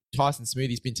obviously Tyson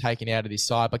Smoothie's been taken out of this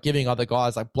side, but giving other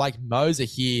guys like Blake Moser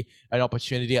here an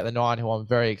opportunity at the 9, who I'm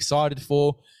very excited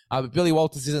for. But Billy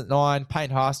Walters is at 9,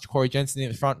 Payne Haas, Corey Jensen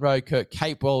in the front row, Kurt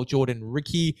Capewell, Jordan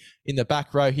Ricky in the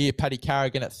back row here, Paddy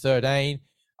Carrigan at 13.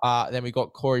 Then we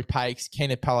got Corey Pakes,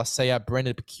 Keenan Palacia,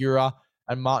 Brendan Pecura,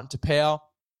 and Martin Tapau.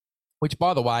 Which,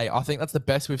 by the way, I think that's the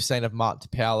best we've seen of Martin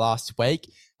Tapau last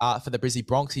week for the Brizzy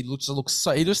Bronx. He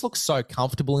just looks so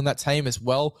comfortable in that team as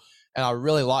well. And I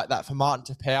really like that for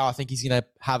Martin Tapau. I think he's going to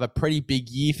have a pretty big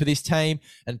year for this team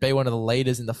and be one of the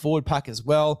leaders in the forward pack as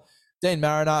well. Dean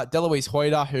Mariner, Deloise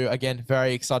Hoyter, who, again,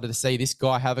 very excited to see this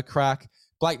guy have a crack.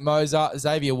 Blake Moser,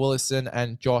 Xavier Willison,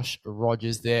 and Josh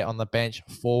Rogers there on the bench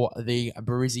for the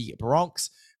Brizzy Bronx.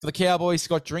 For the Cowboys,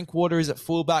 Scott Drinkwater is at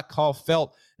fullback, Kyle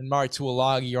Felt and Murray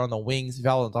Tuolagi are on the wings,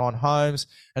 Valentine Holmes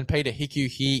and Peter Hiku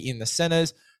here in the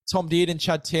centres. Tom Dearden,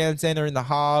 Chad Townsend are in the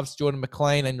halves, Jordan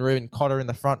McLean and Ruben Cotter in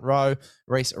the front row,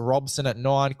 Reece Robson at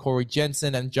 9, Corey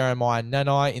Jensen and Jeremiah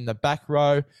Nanai in the back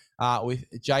row, with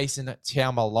Jason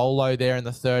Taumalolo there in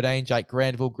the 13, Jake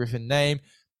Granville, Griffin Neame,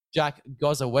 Jack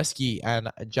Gozaweski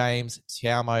and James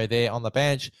Taumo there on the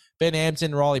bench, Ben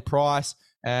Hampton, Riley Price,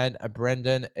 and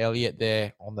Brendan Elliott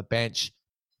there on the bench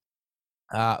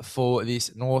for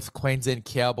this North Queensland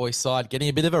Cowboys side. Getting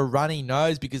a bit of a runny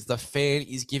nose because the fan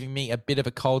is giving me a bit of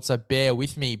a cold, so bear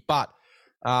with me. But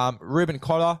Ruben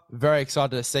Cotter, very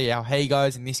excited to see how he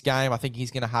goes in this game. I think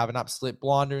he's going to have an absolute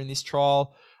blinder in this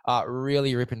trial.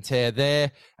 Really rip and tear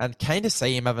there. And keen to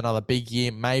see him have another big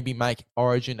year, maybe make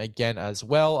Origin again as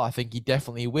well. I think he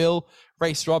definitely will.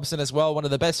 Reece Robson as well, one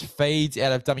of the best feeds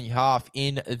out of dummy half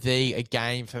in the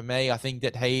game for me. I think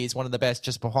that he is one of the best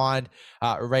just behind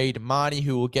Reid Marnie,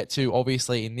 who we'll get to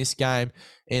obviously in this game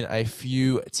in a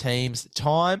few teams'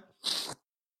 time.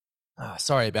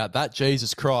 Sorry about that,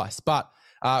 Jesus Christ. But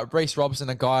Reece Robson,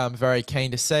 a guy I'm very keen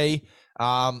to see.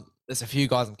 There's a few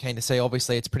guys I'm keen to see.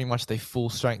 Obviously, it's pretty much the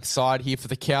full-strength side here for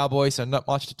the Cowboys, so not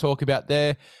much to talk about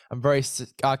there. I'm very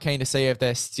keen to see if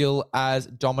they're still as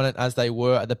dominant as they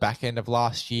were at the back end of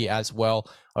last year as well.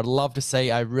 I'd love to see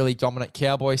a really dominant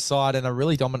Cowboys side, and a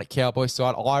really dominant Cowboys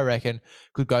side, I reckon,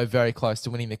 could go very close to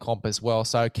winning the comp as well.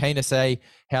 So keen to see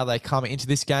how they come into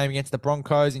this game against the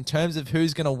Broncos. In terms of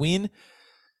who's going to win,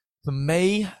 for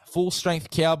me,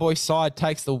 full-strength Cowboy side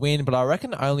takes the win, but I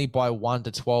reckon only by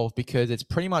 1-12 because it's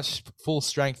pretty much full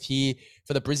strength here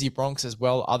for the Brizzy Bronx as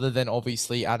well, other than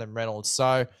obviously Adam Reynolds.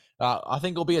 So I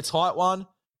think it'll be a tight one,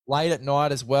 late at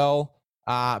night as well.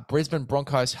 Brisbane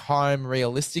Broncos home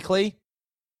realistically.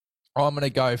 I'm going to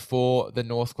go for the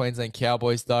North Queensland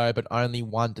Cowboys though, but only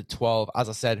 1-12. As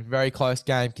I said, very close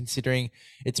game considering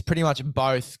it's pretty much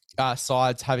both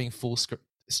sides having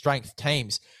full-strength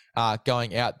teams.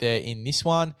 Going out there in this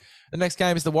one. The next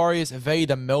game is the Warriors v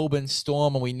the Melbourne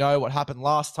Storm, and we know what happened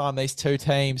last time these two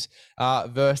teams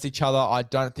versed each other. I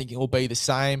don't think it will be the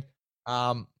same.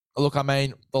 Look, I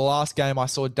mean, the last game I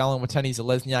saw Dallin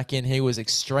Watene-Zelezniak in, he was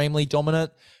extremely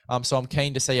dominant, so I'm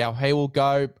keen to see how he will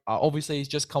go. Obviously, he's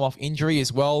just come off injury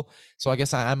as well, so I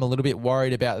guess I am a little bit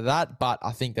worried about that, but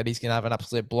I think that he's going to have an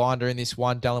absolute blinder in this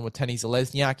one. Dallin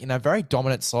Watene-Zelezniak in a very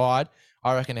dominant side.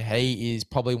 I reckon he is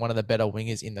probably one of the better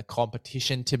wingers in the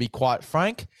competition, to be quite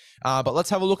frank. But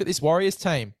let's have a look at this Warriors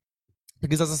team.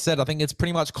 Because as I said, I think it's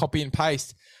pretty much copy and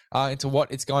paste into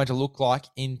what it's going to look like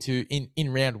in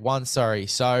round one. So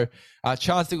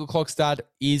Charles Dickel-Klokstad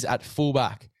is at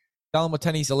fullback. Dallin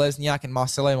Watene-Zelezniak and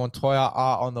Marcelo Montoya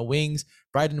are on the wings.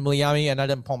 Braden Williami and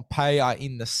Adam Pompey are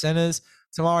in the centres.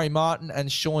 Tamari Martin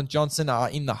and Sean Johnson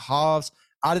are in the halves.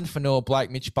 Arden Fanua-Blake,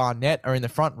 Mitch Barnett are in the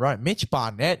front row. Mitch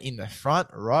Barnett in the front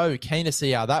row. Keen to see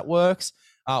how that works.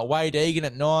 Wade Egan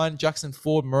at 9. Jackson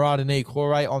Ford, Muradini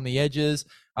Kore on the edges.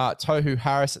 Tohu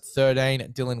Harris at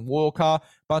 13. Dylan Walker,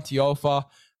 Bunty Olfa,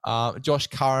 Josh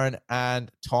Curran,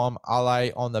 and Tom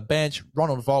Ale on the bench.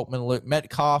 Ronald Volkman, Luke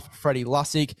Metcalf, Freddie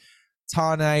Lussick,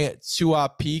 Tane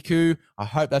Tuapiku. I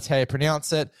hope that's how you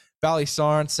pronounce it. Bally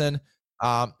Sorensen,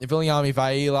 Viliami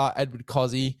Vaila, Edward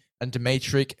Cozzy, and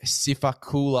Dimitrik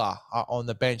Sifakula are on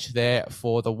the bench there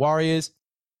for the Warriors.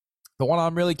 The one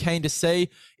I'm really keen to see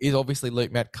is obviously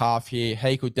Luke Metcalf here.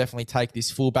 He could definitely take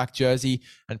this fullback jersey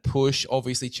and push,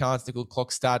 obviously, Chance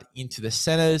Dickel-Klokstad into the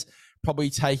centres, probably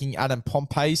taking Adam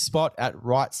Pompey's spot at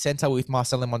right centre with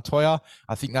Marcelo Montoya.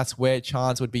 I think that's where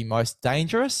Chance would be most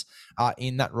dangerous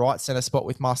in that right centre spot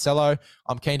with Marcelo.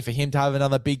 I'm keen for him to have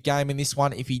another big game in this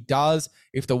one. If he does,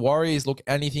 if the Warriors look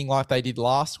anything like they did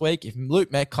last week, if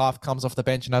Luke Metcalf comes off the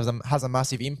bench and has a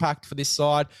massive impact for this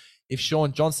side, if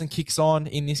Sean Johnson kicks on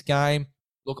in this game,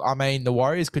 look, I mean, the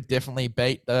Warriors could definitely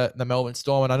beat the Melbourne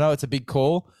Storm. And I know it's a big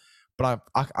call, but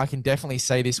I can definitely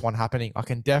see this one happening. I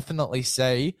can definitely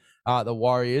see the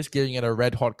Warriors giving it a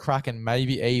red-hot crack and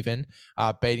maybe even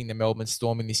beating the Melbourne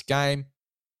Storm in this game.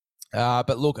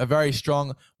 But look, a very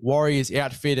strong Warriors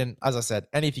outfit. And as I said,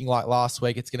 anything like last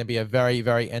week, it's going to be a very,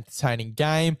 very entertaining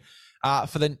game.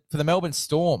 For the Melbourne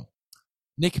Storm,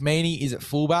 Nick Meaney is at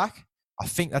fullback. I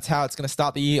think that's how it's going to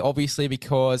start the year, obviously,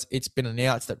 because it's been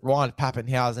announced that Ryan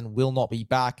Papenhuyzen will not be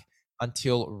back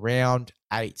until round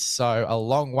 8. So a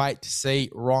long wait to see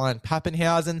Ryan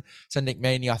Papenhuyzen. So Nick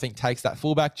Meaney, I think, takes that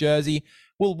fullback jersey.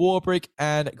 Will Warbrick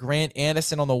and Grant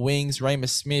Anderson on the wings.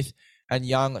 Remus Smith and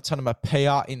young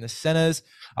Tonamapia in the centers.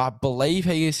 I believe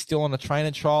he is still on a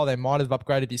training trial. They might have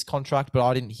upgraded his contract, but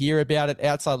I didn't hear about it.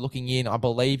 Outside looking in, I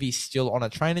believe he's still on a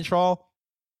training trial.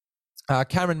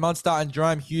 Cameron Munster and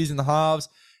Jerome Hughes in the halves.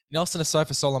 Nelson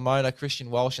Asofa Solomona, Christian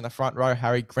Welsh in the front row,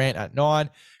 Harry Grant at 9.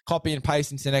 Copy and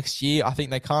paste into next year. I think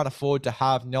they can't afford to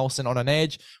have Nelson on an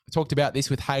edge. We talked about this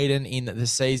with Hayden in the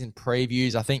season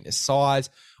previews. I think the size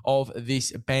of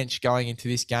this bench going into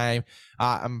this game,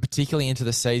 and particularly into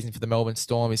the season for the Melbourne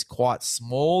Storm, is quite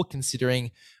small,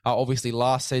 considering obviously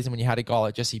last season when you had a guy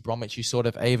like Jesse Bromwich, you sort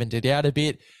of evened it out a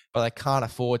bit, but they can't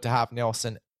afford to have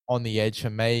Nelson on the edge for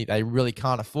me. They really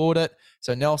can't afford it.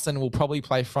 So Nelson will probably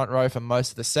play front row for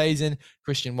most of the season.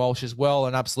 Christian Welsh as well,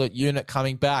 an absolute unit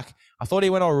coming back. I thought he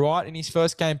went all right in his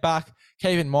first game back.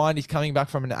 Keep in mind, he's coming back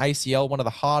from an ACL, one of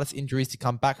the hardest injuries to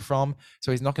come back from.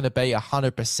 So he's not going to be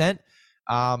 100%. If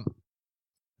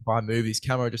I move his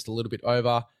camera just a little bit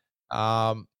over.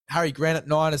 Harry Grant at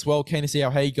 9 as well. Keen to see how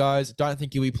he goes. Don't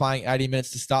think he'll be playing 80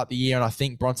 minutes to start the year, and I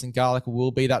think Bronson Garlick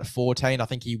will be that 14. I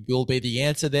think he will be the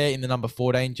answer there in the number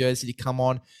 14 jersey to come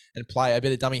on and play a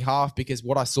bit of dummy half, because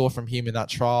what I saw from him in that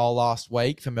trial last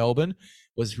week for Melbourne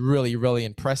was really, really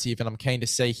impressive, and I'm keen to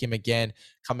see him again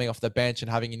coming off the bench and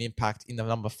having an impact in the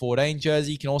number 14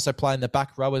 jersey. He can also play in the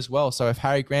back row as well. So if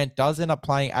Harry Grant does end up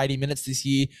playing 80 minutes this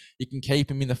year, you can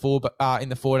keep him in the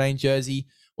 14 jersey,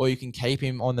 or you can keep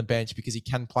him on the bench because he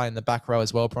can play in the back row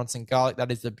as well. Bronson Garlick, that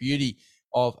is the beauty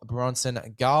of Bronson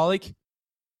Garlick.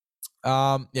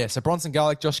 So Bronson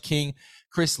Garlick, Josh King,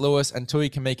 Chris Lewis, and Tui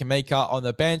Kamika on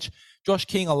the bench. Josh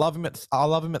King, I love him at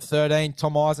 13.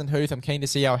 Tom Eisenhuth, I'm keen to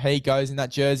see how he goes in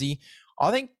that jersey. I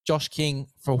think Josh King,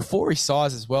 for his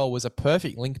size as well, was a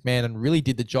perfect link man and really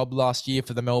did the job last year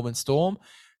for the Melbourne Storm.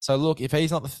 So look, if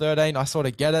he's not the 13, I sort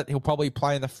of get it. He'll probably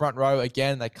play in the front row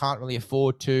again. They can't really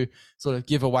afford to sort of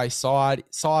give away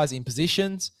size in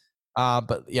positions.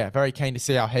 But yeah, very keen to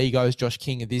see how he goes. Josh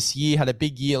King this year had a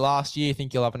big year last year. I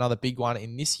think he'll have another big one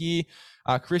in this year.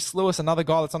 Chris Lewis, another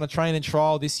guy that's on a training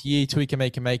trial this year. Tui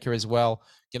Kamika as well.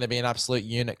 Going to be an absolute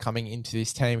unit coming into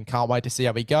this team. Can't wait to see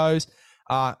how he goes.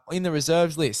 In the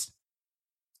reserves list,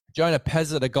 Jonah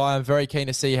Pezzett, a guy I'm very keen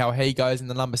to see how he goes in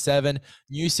the number 7.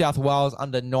 New South Wales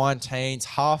under-19s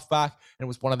halfback, and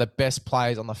was one of the best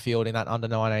players on the field in that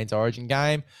under-19s Origin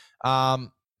game.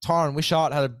 Tyron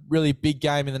Wishart had a really big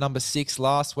game in the number 6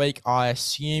 last week. I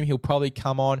assume he'll probably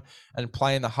come on and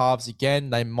play in the halves again.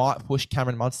 They might push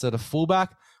Cameron Munster to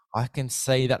fullback. I can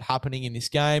see that happening in this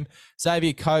game.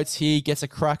 Xavier Coates here gets a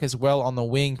crack as well on the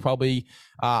wing. Probably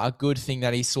a good thing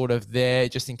that he's sort of there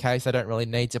just in case they don't really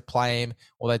need to play him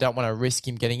or they don't want to risk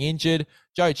him getting injured.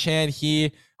 Joe Chan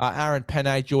here. Aaron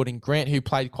Penne, Jordan Grant, who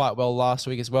played quite well last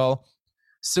week as well.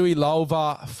 Sui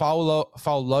Lova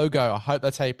Faulogo. I hope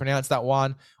that's how you pronounce that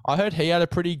one. I heard he had a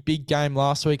pretty big game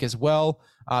last week as well.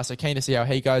 So keen to see how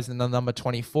he goes in the number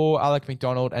 24. Alec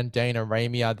McDonald and Dana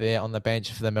Ramey are there on the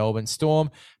bench for the Melbourne Storm.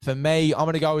 For me, I'm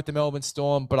going to go with the Melbourne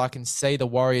Storm, but I can see the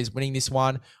Warriors winning this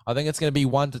one. I think it's going to be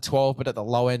 1-12, but at the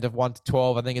low end of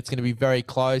 1-12, I think it's going to be very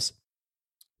close.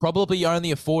 Probably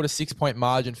only a 4 to 6 point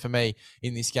margin for me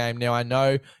in this game. Now, I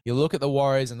know you look at the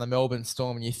Warriors and the Melbourne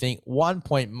Storm and you think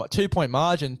 2 point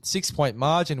margin, 6 point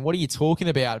margin. What are you talking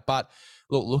about? But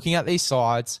look, looking at these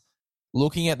sides,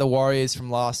 looking at the Warriors from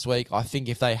last week, I think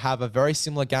if they have a very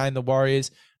similar game, the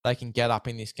Warriors, they can get up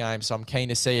in this game. So I'm keen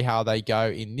to see how they go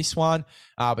in this one.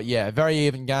 But yeah, a very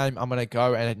even game. I'm going to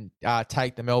go and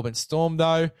take the Melbourne Storm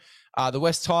though. The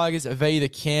West Tigers v the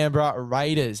Canberra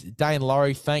Raiders. Dane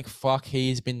Laurie, thank fuck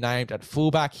he's been named at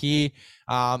fullback here.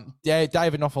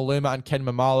 David Nofaluma and Ken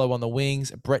Mamalo on the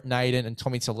wings. Brett Naden and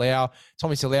Tommy Talau.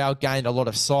 Tommy Talau gained a lot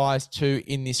of size too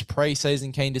in this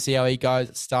preseason. Keen to see how he goes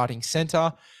at starting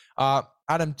centre.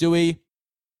 Adam Dewey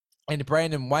and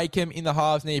Brandon Wakeham in the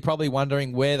halves. Now you're probably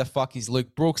wondering where the fuck is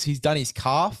Luke Brooks. He's done his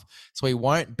calf, so he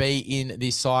won't be in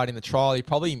this side in the trial. He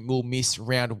probably will miss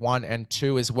round 1 and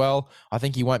 2 as well. I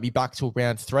think he won't be back till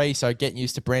round 3, so getting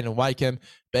used to Brandon Wakeham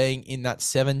being in that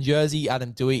 7 jersey.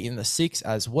 Adam Dewey in the 6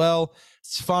 as well.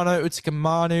 Stefano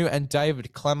Utsikamanu and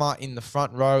David Clemmer in the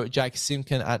front row. Jake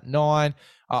Simkin at 9.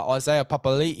 Isaiah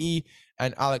Papali'i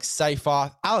and Alex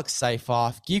Seyfarth. Alex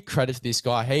Seyfarth, give credit to this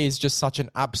guy. He is just such an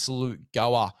absolute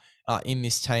goer in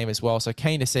this team as well. So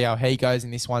keen to see how he goes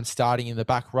in this one, starting in the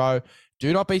back row.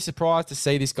 Do not be surprised to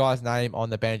see this guy's name on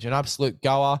the bench. An absolute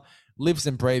goer. Lives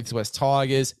and breathes West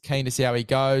Tigers. Keen to see how he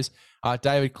goes.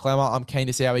 David Clemmer, I'm keen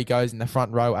to see how he goes in the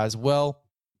front row as well.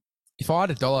 If I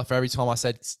had $1 for every time I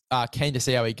said keen to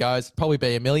see how he goes, probably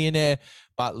be a millionaire.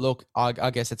 But look, I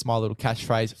guess it's my little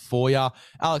catchphrase for you.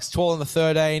 Alex Twal in the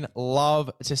 13. Love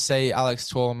to see Alex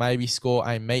Twal maybe score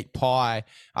a meat pie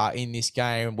in this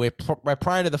game. We're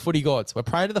praying to the footy gods. We're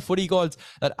praying to the footy gods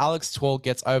that Alex Twal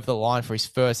gets over the line for his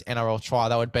first NRL try.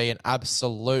 That would be an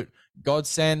absolute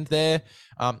godsend there.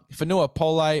 Fanua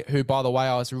Pole, who, by the way,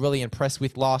 I was really impressed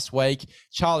with last week.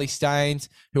 Charlie Staines,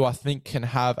 who I think can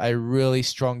have a really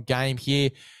strong game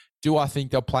here. Do I think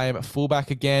they'll play him at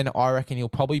fullback again? I reckon he'll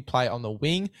probably play on the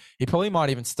wing. He probably might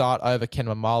even start over Ken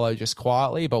Mamalo just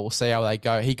quietly, but we'll see how they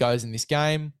go. He goes in this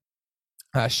game.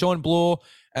 Sean Bloor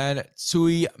and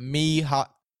Tui Mahia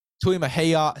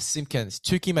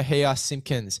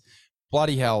Simpkins.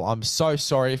 Bloody hell. I'm so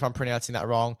sorry if I'm pronouncing that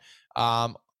wrong.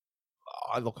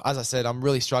 Look, as I said, I'm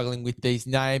really struggling with these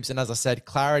names. And as I said,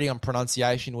 clarity on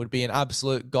pronunciation would be an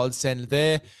absolute godsend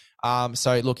there.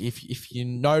 So look, if you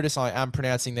notice I am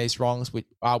pronouncing these wrongs,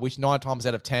 which 9 times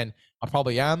out of 10 I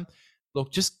probably am,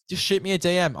 look, just shoot me a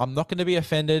DM. I'm not going to be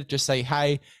offended. Just say,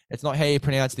 hey, it's not how you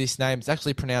pronounce this name. It's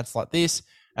actually pronounced like this.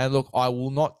 And look, I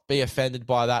will not be offended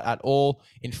by that at all.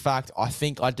 In fact, I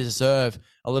think I deserve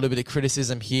a little bit of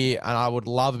criticism here, and I would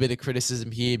love a bit of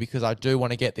criticism here because I do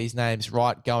want to get these names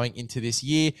right going into this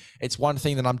year. It's one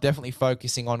thing that I'm definitely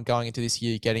focusing on going into this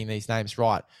year, getting these names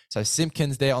right. So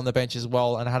Simpkins there on the bench as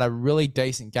well, and had a really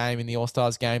decent game in the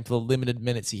All-Stars game for the limited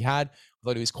minutes he had. I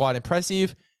thought he was quite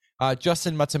impressive.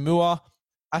 Justin Matamua,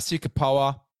 Asu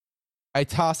Kapoa,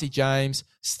 Atasi James,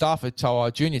 Stafford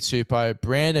Toa, Junior Tupou,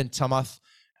 Brandon Tamath,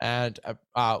 and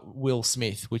Will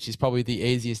Smith, which is probably the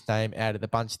easiest name out of the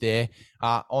bunch there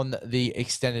on the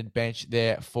extended bench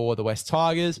there for the West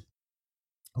Tigers.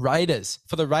 Raiders.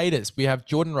 For the Raiders, we have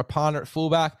Jordan Rapana at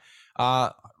fullback.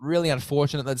 Really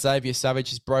unfortunate that Xavier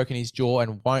Savage has broken his jaw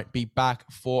and won't be back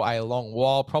for a long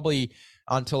while, probably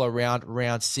until around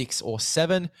round 6 or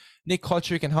 7. Nick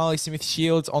Kotrick and Harley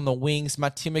Smith-Shields on the wings.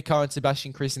 Matt Timoko and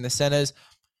Sebastian Kris in the centres.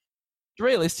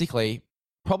 Realistically,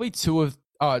 probably two of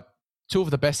the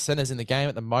best centers in the game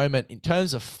at the moment in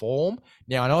terms of form.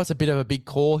 Now, I know it's a bit of a big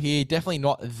call here. Definitely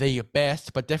not the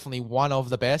best, but definitely one of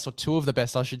the best, or two of the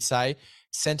best, I should say,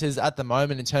 centers at the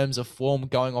moment in terms of form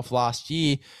going off last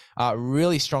year.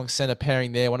 Really strong center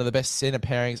pairing there. One of the best center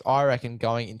pairings, I reckon,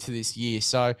 going into this year.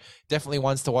 So definitely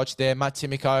ones to watch there. Matt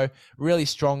Timoko, really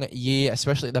strong year,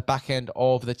 especially at the back end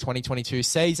of the 2022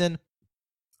 season.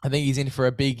 I think he's in for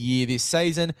a big year this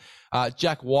season.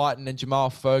 Jack Whiten and Jamal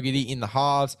Fogarty in the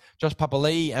halves. Josh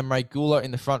Papali'i and Ray Gula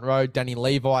in the front row. Danny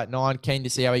Levi at 9. Keen to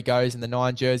see how he goes in the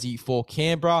 9 jersey for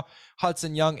Canberra.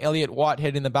 Hudson Young, Elliot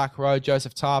Whitehead in the back row.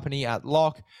 Joseph Tarpany at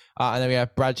lock. And then we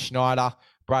have Brad Schneider.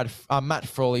 Matt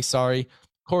Frawley, Corey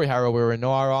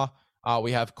Harawira-Naira.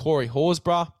 We have Corey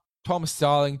Horsburgh. Thomas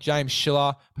Starling, James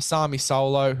Schiller, Pasami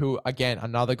Solo, who, again,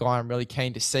 another guy I'm really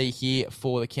keen to see here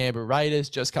for the Canberra Raiders,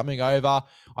 just coming over,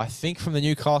 I think, from the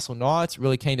Newcastle Knights.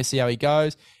 Really keen to see how he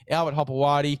goes. Albert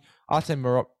Hopewadi, Artem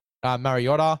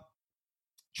Mariotta,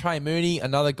 Trey Mooney,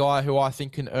 another guy who I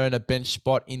think can earn a bench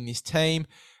spot in this team.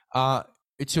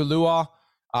 Utaloa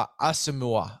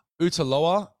Asamoah.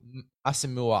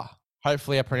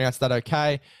 Hopefully I pronounced that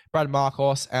okay. Brad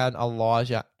Marcos and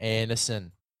Elijah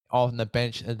Anderson on the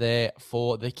bench there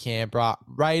for the Canberra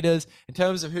Raiders. In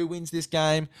terms of who wins this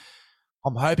game,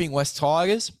 I'm hoping West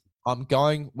Tigers. I'm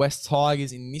going West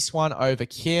Tigers in this one over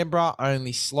Canberra,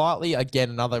 only slightly. Again,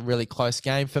 another really close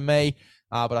game for me,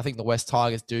 but I think the West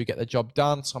Tigers do get the job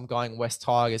done, so I'm going West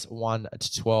Tigers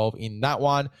 1-12 in that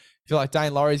one. I feel like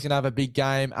Dane Laurie's going to have a big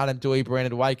game. Adam Doueihi,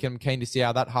 Brandon Wakeham, keen to see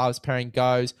how that halves pairing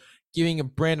goes. Giving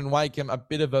Brandon Wakeham a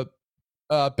bit of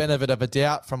a benefit of a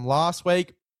doubt from last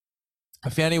week. I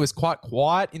found he was quite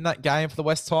quiet in that game for the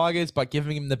West Tigers, but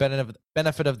giving him the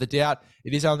benefit of the doubt,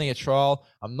 it is only a trial.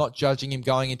 I'm not judging him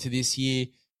going into this year,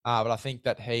 but I think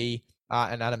that he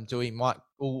and Adam Doueihi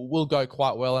will go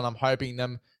quite well, and I'm hoping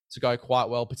them to go quite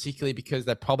well, particularly because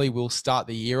they probably will start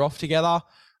the year off together.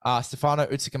 Stefano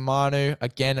Utoikamanu,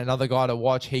 again, another guy to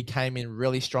watch. He came in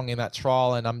really strong in that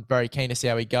trial, and I'm very keen to see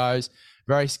how he goes.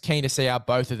 Very keen to see how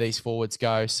both of these forwards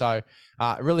go. So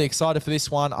really excited for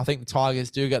this one. I think the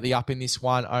Tigers do get the up in this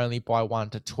one, only by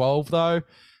 1-12 though.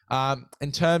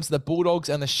 In terms of the Bulldogs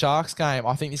and the Sharks game,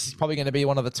 I think this is probably going to be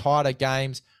one of the tighter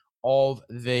games of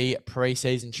the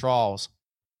preseason trials.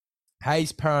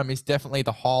 Hayes Perham is definitely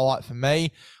the highlight for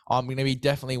me. I'm going to be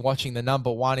definitely watching the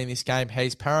number 1 in this game,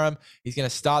 Hayes Perham. He's going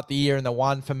to start the year in the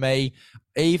 1 for me,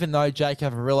 even though Jake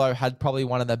Averillo had probably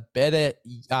one of the better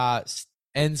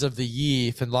ends of the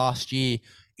year for last year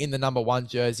in the number 1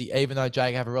 jersey, even though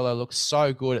Jake Averillo looked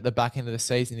so good at the back end of the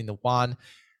season in the 1.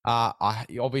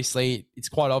 Obviously, it's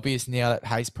quite obvious now that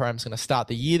Hayes Perham's going to start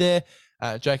the year there.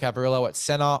 Jake Averillo at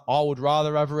centre. I would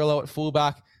rather Averillo at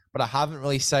fullback, but I haven't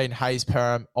really seen Hayes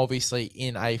Perham, obviously,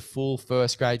 in a full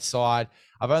first grade side.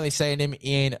 I've only seen him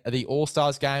in the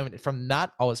All-Stars game. And from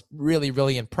that, I was really,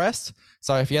 really impressed.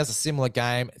 So if he has a similar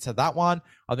game to that one,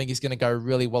 I think he's going to go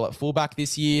really well at fullback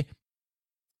this year.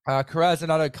 Carraz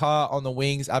and Addo-Carr on the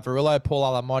wings, Averillo, Paul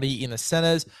Alamotti in the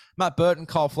centres, Matt Burton,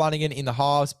 Kyle Flanagan in the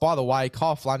halves. By the way,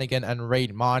 Kyle Flanagan and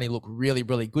Reid Marnie look really,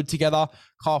 really good together.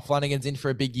 Kyle Flanagan's in for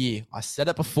a big year. I said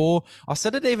it before. I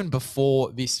said it even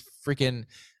before this freaking,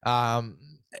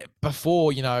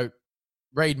 before,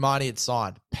 Reid Marnie had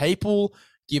signed. People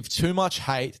give too much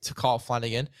hate to Kyle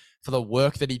Flanagan for the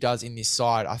work that he does in this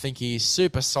side. I think he's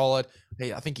super solid.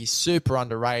 I think he's super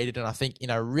underrated, and I think in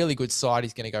a really good side,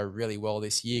 he's going to go really well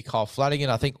this year. Kyle Flanagan,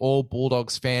 I think all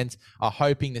Bulldogs fans are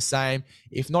hoping the same.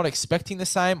 If not expecting the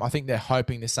same, I think they're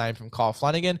hoping the same from Kyle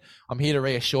Flanagan. I'm here to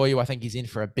reassure you, I think he's in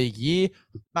for a big year.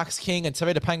 Max King and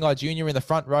Tavita Pangai Jr. in the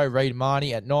front row, Reid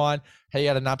Marnie at 9. He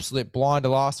had an absolute blinder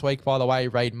last week, by the way,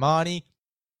 Reid Marnie.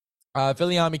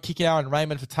 Viliami Kikau and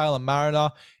Raymond for Taylor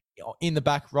Mariner. In the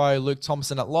back row, Luke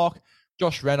Thompson at lock,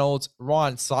 Josh Reynolds,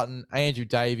 Ryan Sutton, Andrew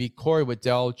Davey, Corey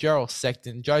Waddell, Gerald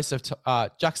Sexton, Jackson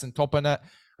Topine.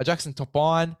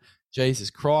 Jesus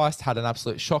Christ, had an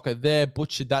absolute shocker there.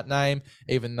 Butchered that name,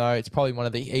 even though it's probably one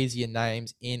of the easier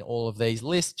names in all of these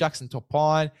lists. Jackson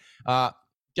Topine,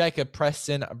 Jacob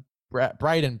Preston,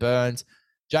 Braden Burns,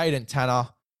 Jaden Tanner,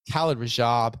 Khaled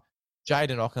Rajab,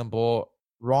 Jaden Ockenbaugh,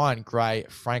 Ryan Gray,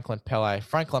 Franklin Pele.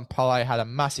 Franklin Pele had a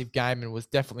massive game and was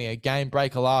definitely a game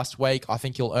breaker last week. I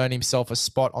think he'll earn himself a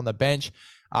spot on the bench,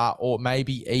 or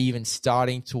maybe even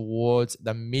starting towards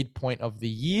the midpoint of the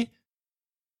year.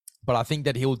 But I think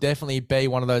that he'll definitely be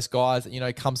one of those guys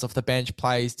that, comes off the bench,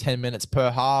 plays 10 minutes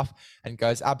per half, and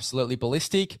goes absolutely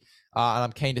ballistic. And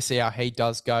I'm keen to see how he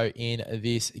does go in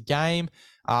this game.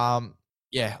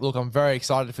 Yeah, look, I'm very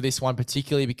excited for this one,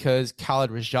 particularly because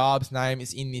Khaled Rajab's name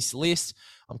is in this list.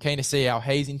 I'm keen to see how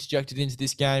he's interjected into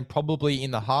this game, probably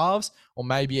in the halves or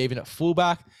maybe even at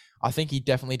fullback. I think he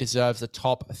definitely deserves a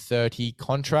top 30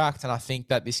 contract, and I think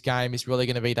that this game is really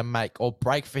going to be the make or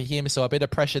break for him. So a bit of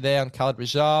pressure there on Khaled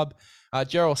Rajab.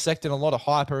 Gerald Sexton, a lot of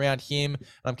hype around him, and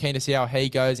I'm keen to see how he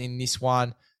goes in this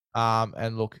one.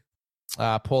 And look,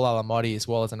 Paul Alamotti as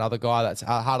well as another guy that's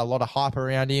had a lot of hype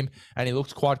around him, and he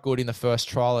looked quite good in the first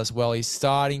trial as well. He's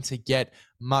starting to get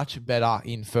much better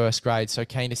in first grade, so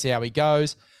keen to see how he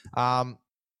goes. And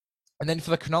then for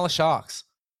the Cronulla Sharks,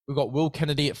 we've got Will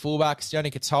Kennedy at fullback,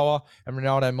 Sione Katoa and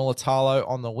Ronaldo Mulatalo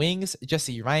on the wings,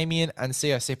 Jesse Ramian and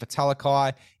COC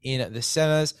Fatalakai in the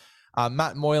centres,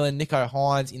 Matt Moylan, Nico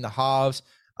Hines in the halves,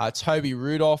 Toby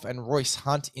Rudolph and Royce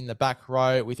Hunt in the back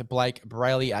row with Blake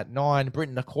Brayley at 9,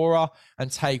 Britton Nakora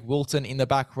and Tage Wilton in the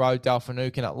back row, Dal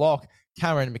Finucane at lock,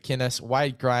 Cameron McInnes,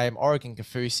 Wade Graham, Oregon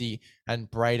Kafusi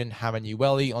and Braden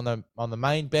Hamanueli on the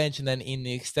main bench. And then in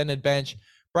the extended bench,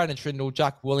 Braden Trindle,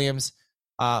 Jack Williams,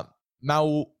 Mawine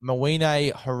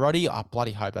Harodi. I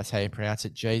bloody hope that's how you pronounce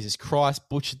it. Jesus Christ,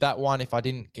 butchered that one if I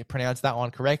didn't pronounce that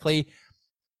one correctly.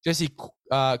 Jesse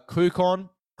Colquon.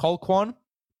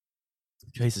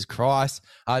 Jesus Christ.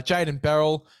 Jaden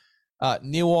Beryl,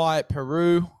 Niwai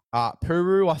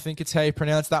Peru, I think it's how you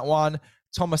pronounce that one.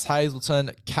 Thomas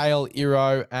Hazleton, Kale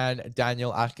Iro, and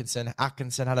Daniel Atkinson.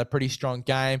 Atkinson had a pretty strong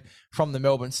game from the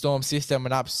Melbourne Storm system,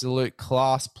 an absolute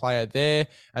class player there,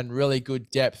 and really good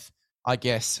depth, I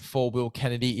guess, for Will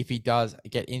Kennedy if he does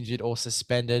get injured or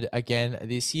suspended again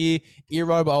this year.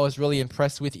 Iro, I was really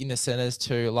impressed with in the centres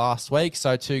too last week.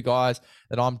 So two guys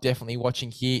that I'm definitely watching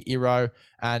here, Iro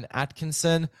and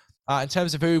Atkinson. In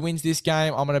terms of who wins this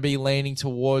game, I'm going to be leaning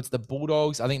towards the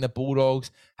Bulldogs. I think the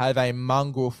Bulldogs have a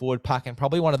mongrel forward pack and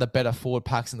probably one of the better forward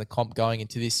packs in the comp going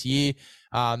into this year.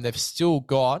 They've still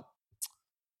got...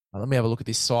 Let me have a look at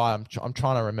this side. I'm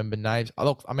trying to remember names.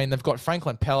 They've got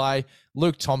Franklin Pele,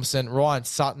 Luke Thompson, Ryan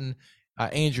Sutton,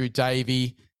 Andrew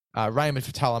Davey, Raymond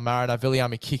Fatala-Mariner,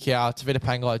 Viliami Kikau, Tavita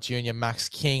Pangai Jr., Max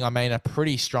King. A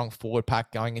pretty strong forward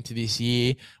pack going into this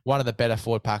year. One of the better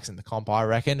forward packs in the comp, I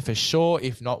reckon, for sure,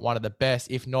 if not one of the best,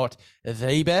 if not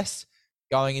the best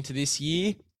going into this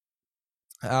year.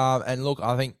 And look,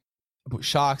 I think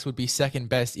Sharks would be second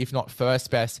best, if not first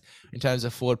best, in terms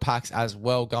of forward packs as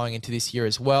well going into this year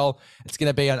as well. It's going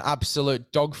to be an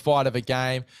absolute dogfight of a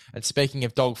game. And speaking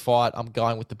of dogfight, I'm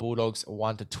going with the Bulldogs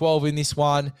 1-12 in this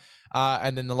one.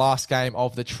 And then the last game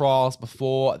of the trials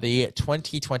before the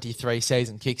 2023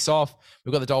 season kicks off,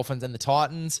 we've got the Dolphins and the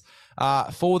Titans.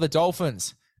 For the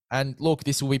Dolphins, and look,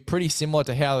 this will be pretty similar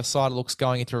to how the side looks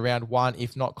going into round one,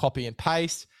 if not copy and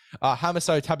paste.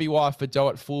 Hamaso Tabiwai for Doe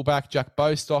at fullback, Jack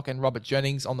Bostock and Robert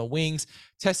Jennings on the wings,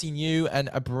 Tessie New and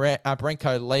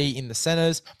Brenko Lee in the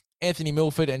centres, Anthony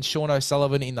Milford and Sean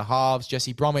O'Sullivan in the halves,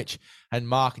 Jesse Bromwich and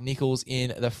Mark Nichols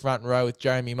in the front row with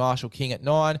Jeremy Marshall-King at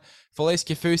 9, Felice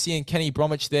Kafusi and Kenny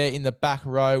Bromwich there in the back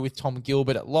row with Tom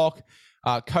Gilbert at lock,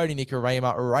 Cody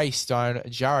Nikorima, Ray Stone,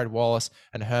 Jared Wallace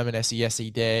and Herman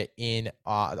Esiesi there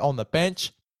on the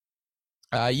bench.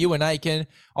 Ewan Aiken,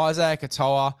 Isaiah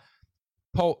Katoa,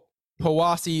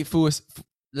 Pawasi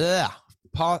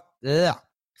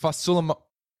Fasulama.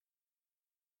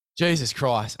 Jesus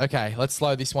Christ. Okay, let's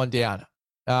slow this one down.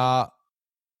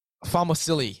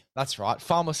 Farmasili. That's right.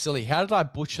 Farmasili. How did I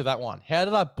butcher that one? How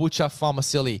did I butcher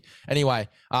Farmasili? Anyway,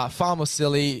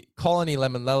 Farmasili, Colony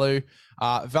Lemonlelu,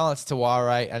 Valence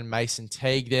Taware, and Mason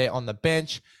Teague there on the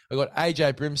bench. We've got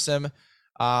AJ Brimson,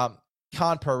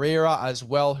 Khan Pereira as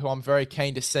well, who I'm very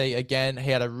keen to see again.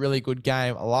 He had a really good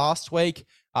game last week.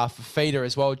 Fafita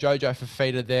as well. Jojo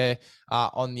Fafita there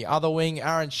on the other wing.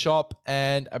 Aaron Shop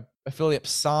and Philip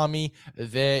Sami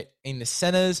there in the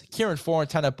centres. Kieran Foran and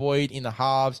Tanner Boyd in the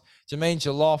halves. Jermaine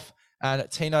Jaloff and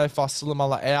Tino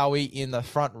Fasulamala-Awi in the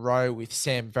front row with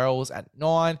Sam Verrills at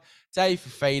 9. Dave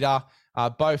Fafita,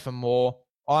 Beau Moore,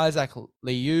 Isaac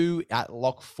Liu at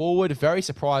lock forward. Very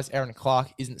surprised Aaron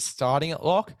Clark isn't starting at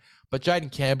lock. But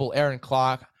Jaden Campbell, Aaron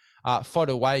Clark,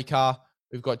 Foda Waker,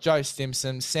 we've got Joe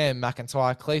Stimson, Sam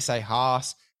McIntyre, Cliche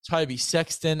Haas, Toby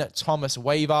Sexton, Thomas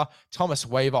Weaver. Thomas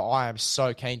Weaver, I am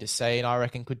so keen to see, and I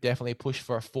reckon could definitely push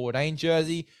for a 14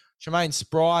 jersey. Tremaine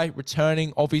Spry,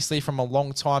 returning obviously from a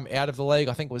long time out of the league.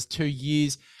 I think it was 2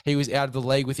 years he was out of the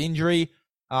league with injury.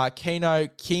 Keno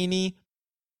Keeney,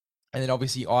 and then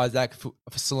obviously Isaac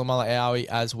Fasulamala-Awi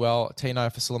as well. Tino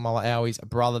Fasulamala-Awi's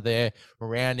brother there,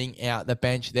 rounding out the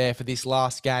bench there for this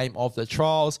last game of the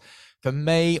trials. For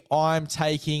me, I'm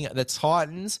taking the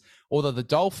Titans, although the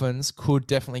Dolphins could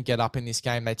definitely get up in this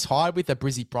game. They tied with the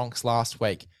Brizzy Bronx last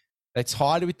week. They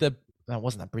tied with the... No, it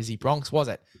wasn't the Brizzy Bronx, was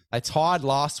it? They tied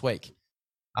last week.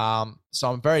 So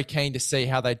I'm very keen to see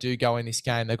how they do go in this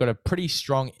game. They've got a pretty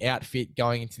strong outfit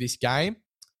going into this game.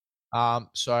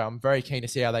 So I'm very keen to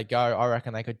see how they go. I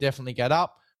reckon they could definitely get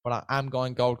up, but I am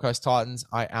going Gold Coast Titans.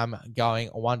 I am going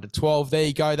 1-12. There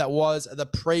you go. That was the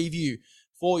preview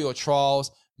for your trials.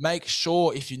 Make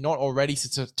sure, if you're not already,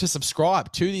 to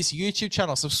subscribe to this YouTube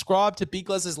channel. Subscribe to Big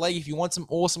Les's League if you want some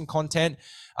awesome content.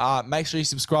 Make sure you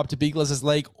subscribe to Big Les's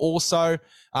League. Also,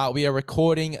 we are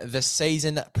recording the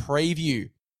season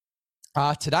preview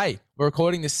today. We're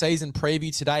recording the season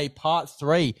preview today, part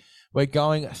 3. We're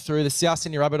going through the South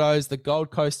Sydney Rabbitohs, the Gold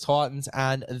Coast Titans,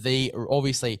 and the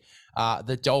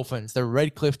Dolphins, the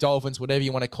Redcliffe Dolphins, whatever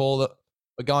you want to call it.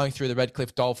 We're going through the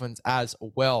Redcliffe Dolphins as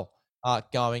well,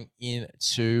 going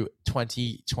into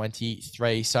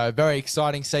 2023. So very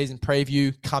exciting season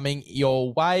preview coming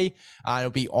your way. It'll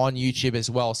be on YouTube as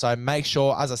well. So make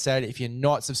sure, as I said, if you're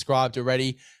not subscribed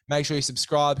already, make sure you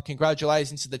subscribe.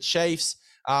 Congratulations to the Chiefs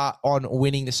on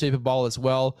winning the Super Bowl as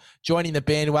well. Joining the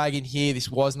bandwagon here. This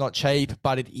was not cheap,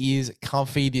 but it is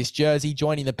comfy, this jersey.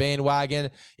 Joining the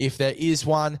bandwagon, if there is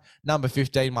one. Number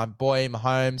 15, my boy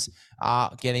Mahomes,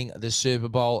 getting the Super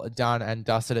Bowl done and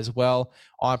dusted as well.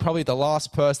 I'm probably the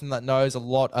last person that knows a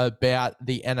lot about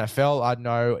the NFL. I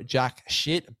know jack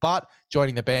shit, but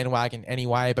joining the bandwagon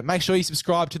anyway. But make sure you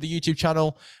subscribe to the YouTube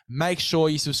channel. Make sure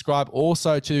you subscribe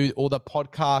also to all the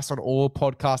podcasts on all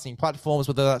podcasting platforms,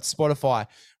 whether that's Spotify,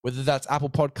 whether that's Apple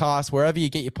Podcasts, wherever you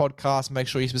get your podcasts. Make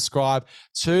sure you subscribe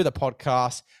to the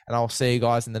podcast, and I'll see you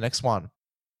guys in the next one.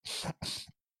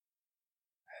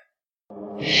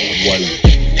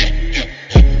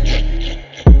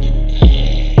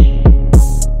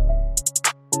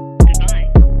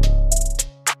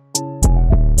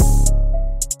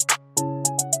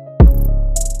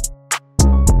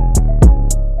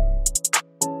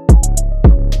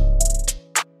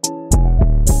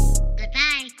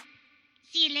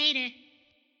 See you later.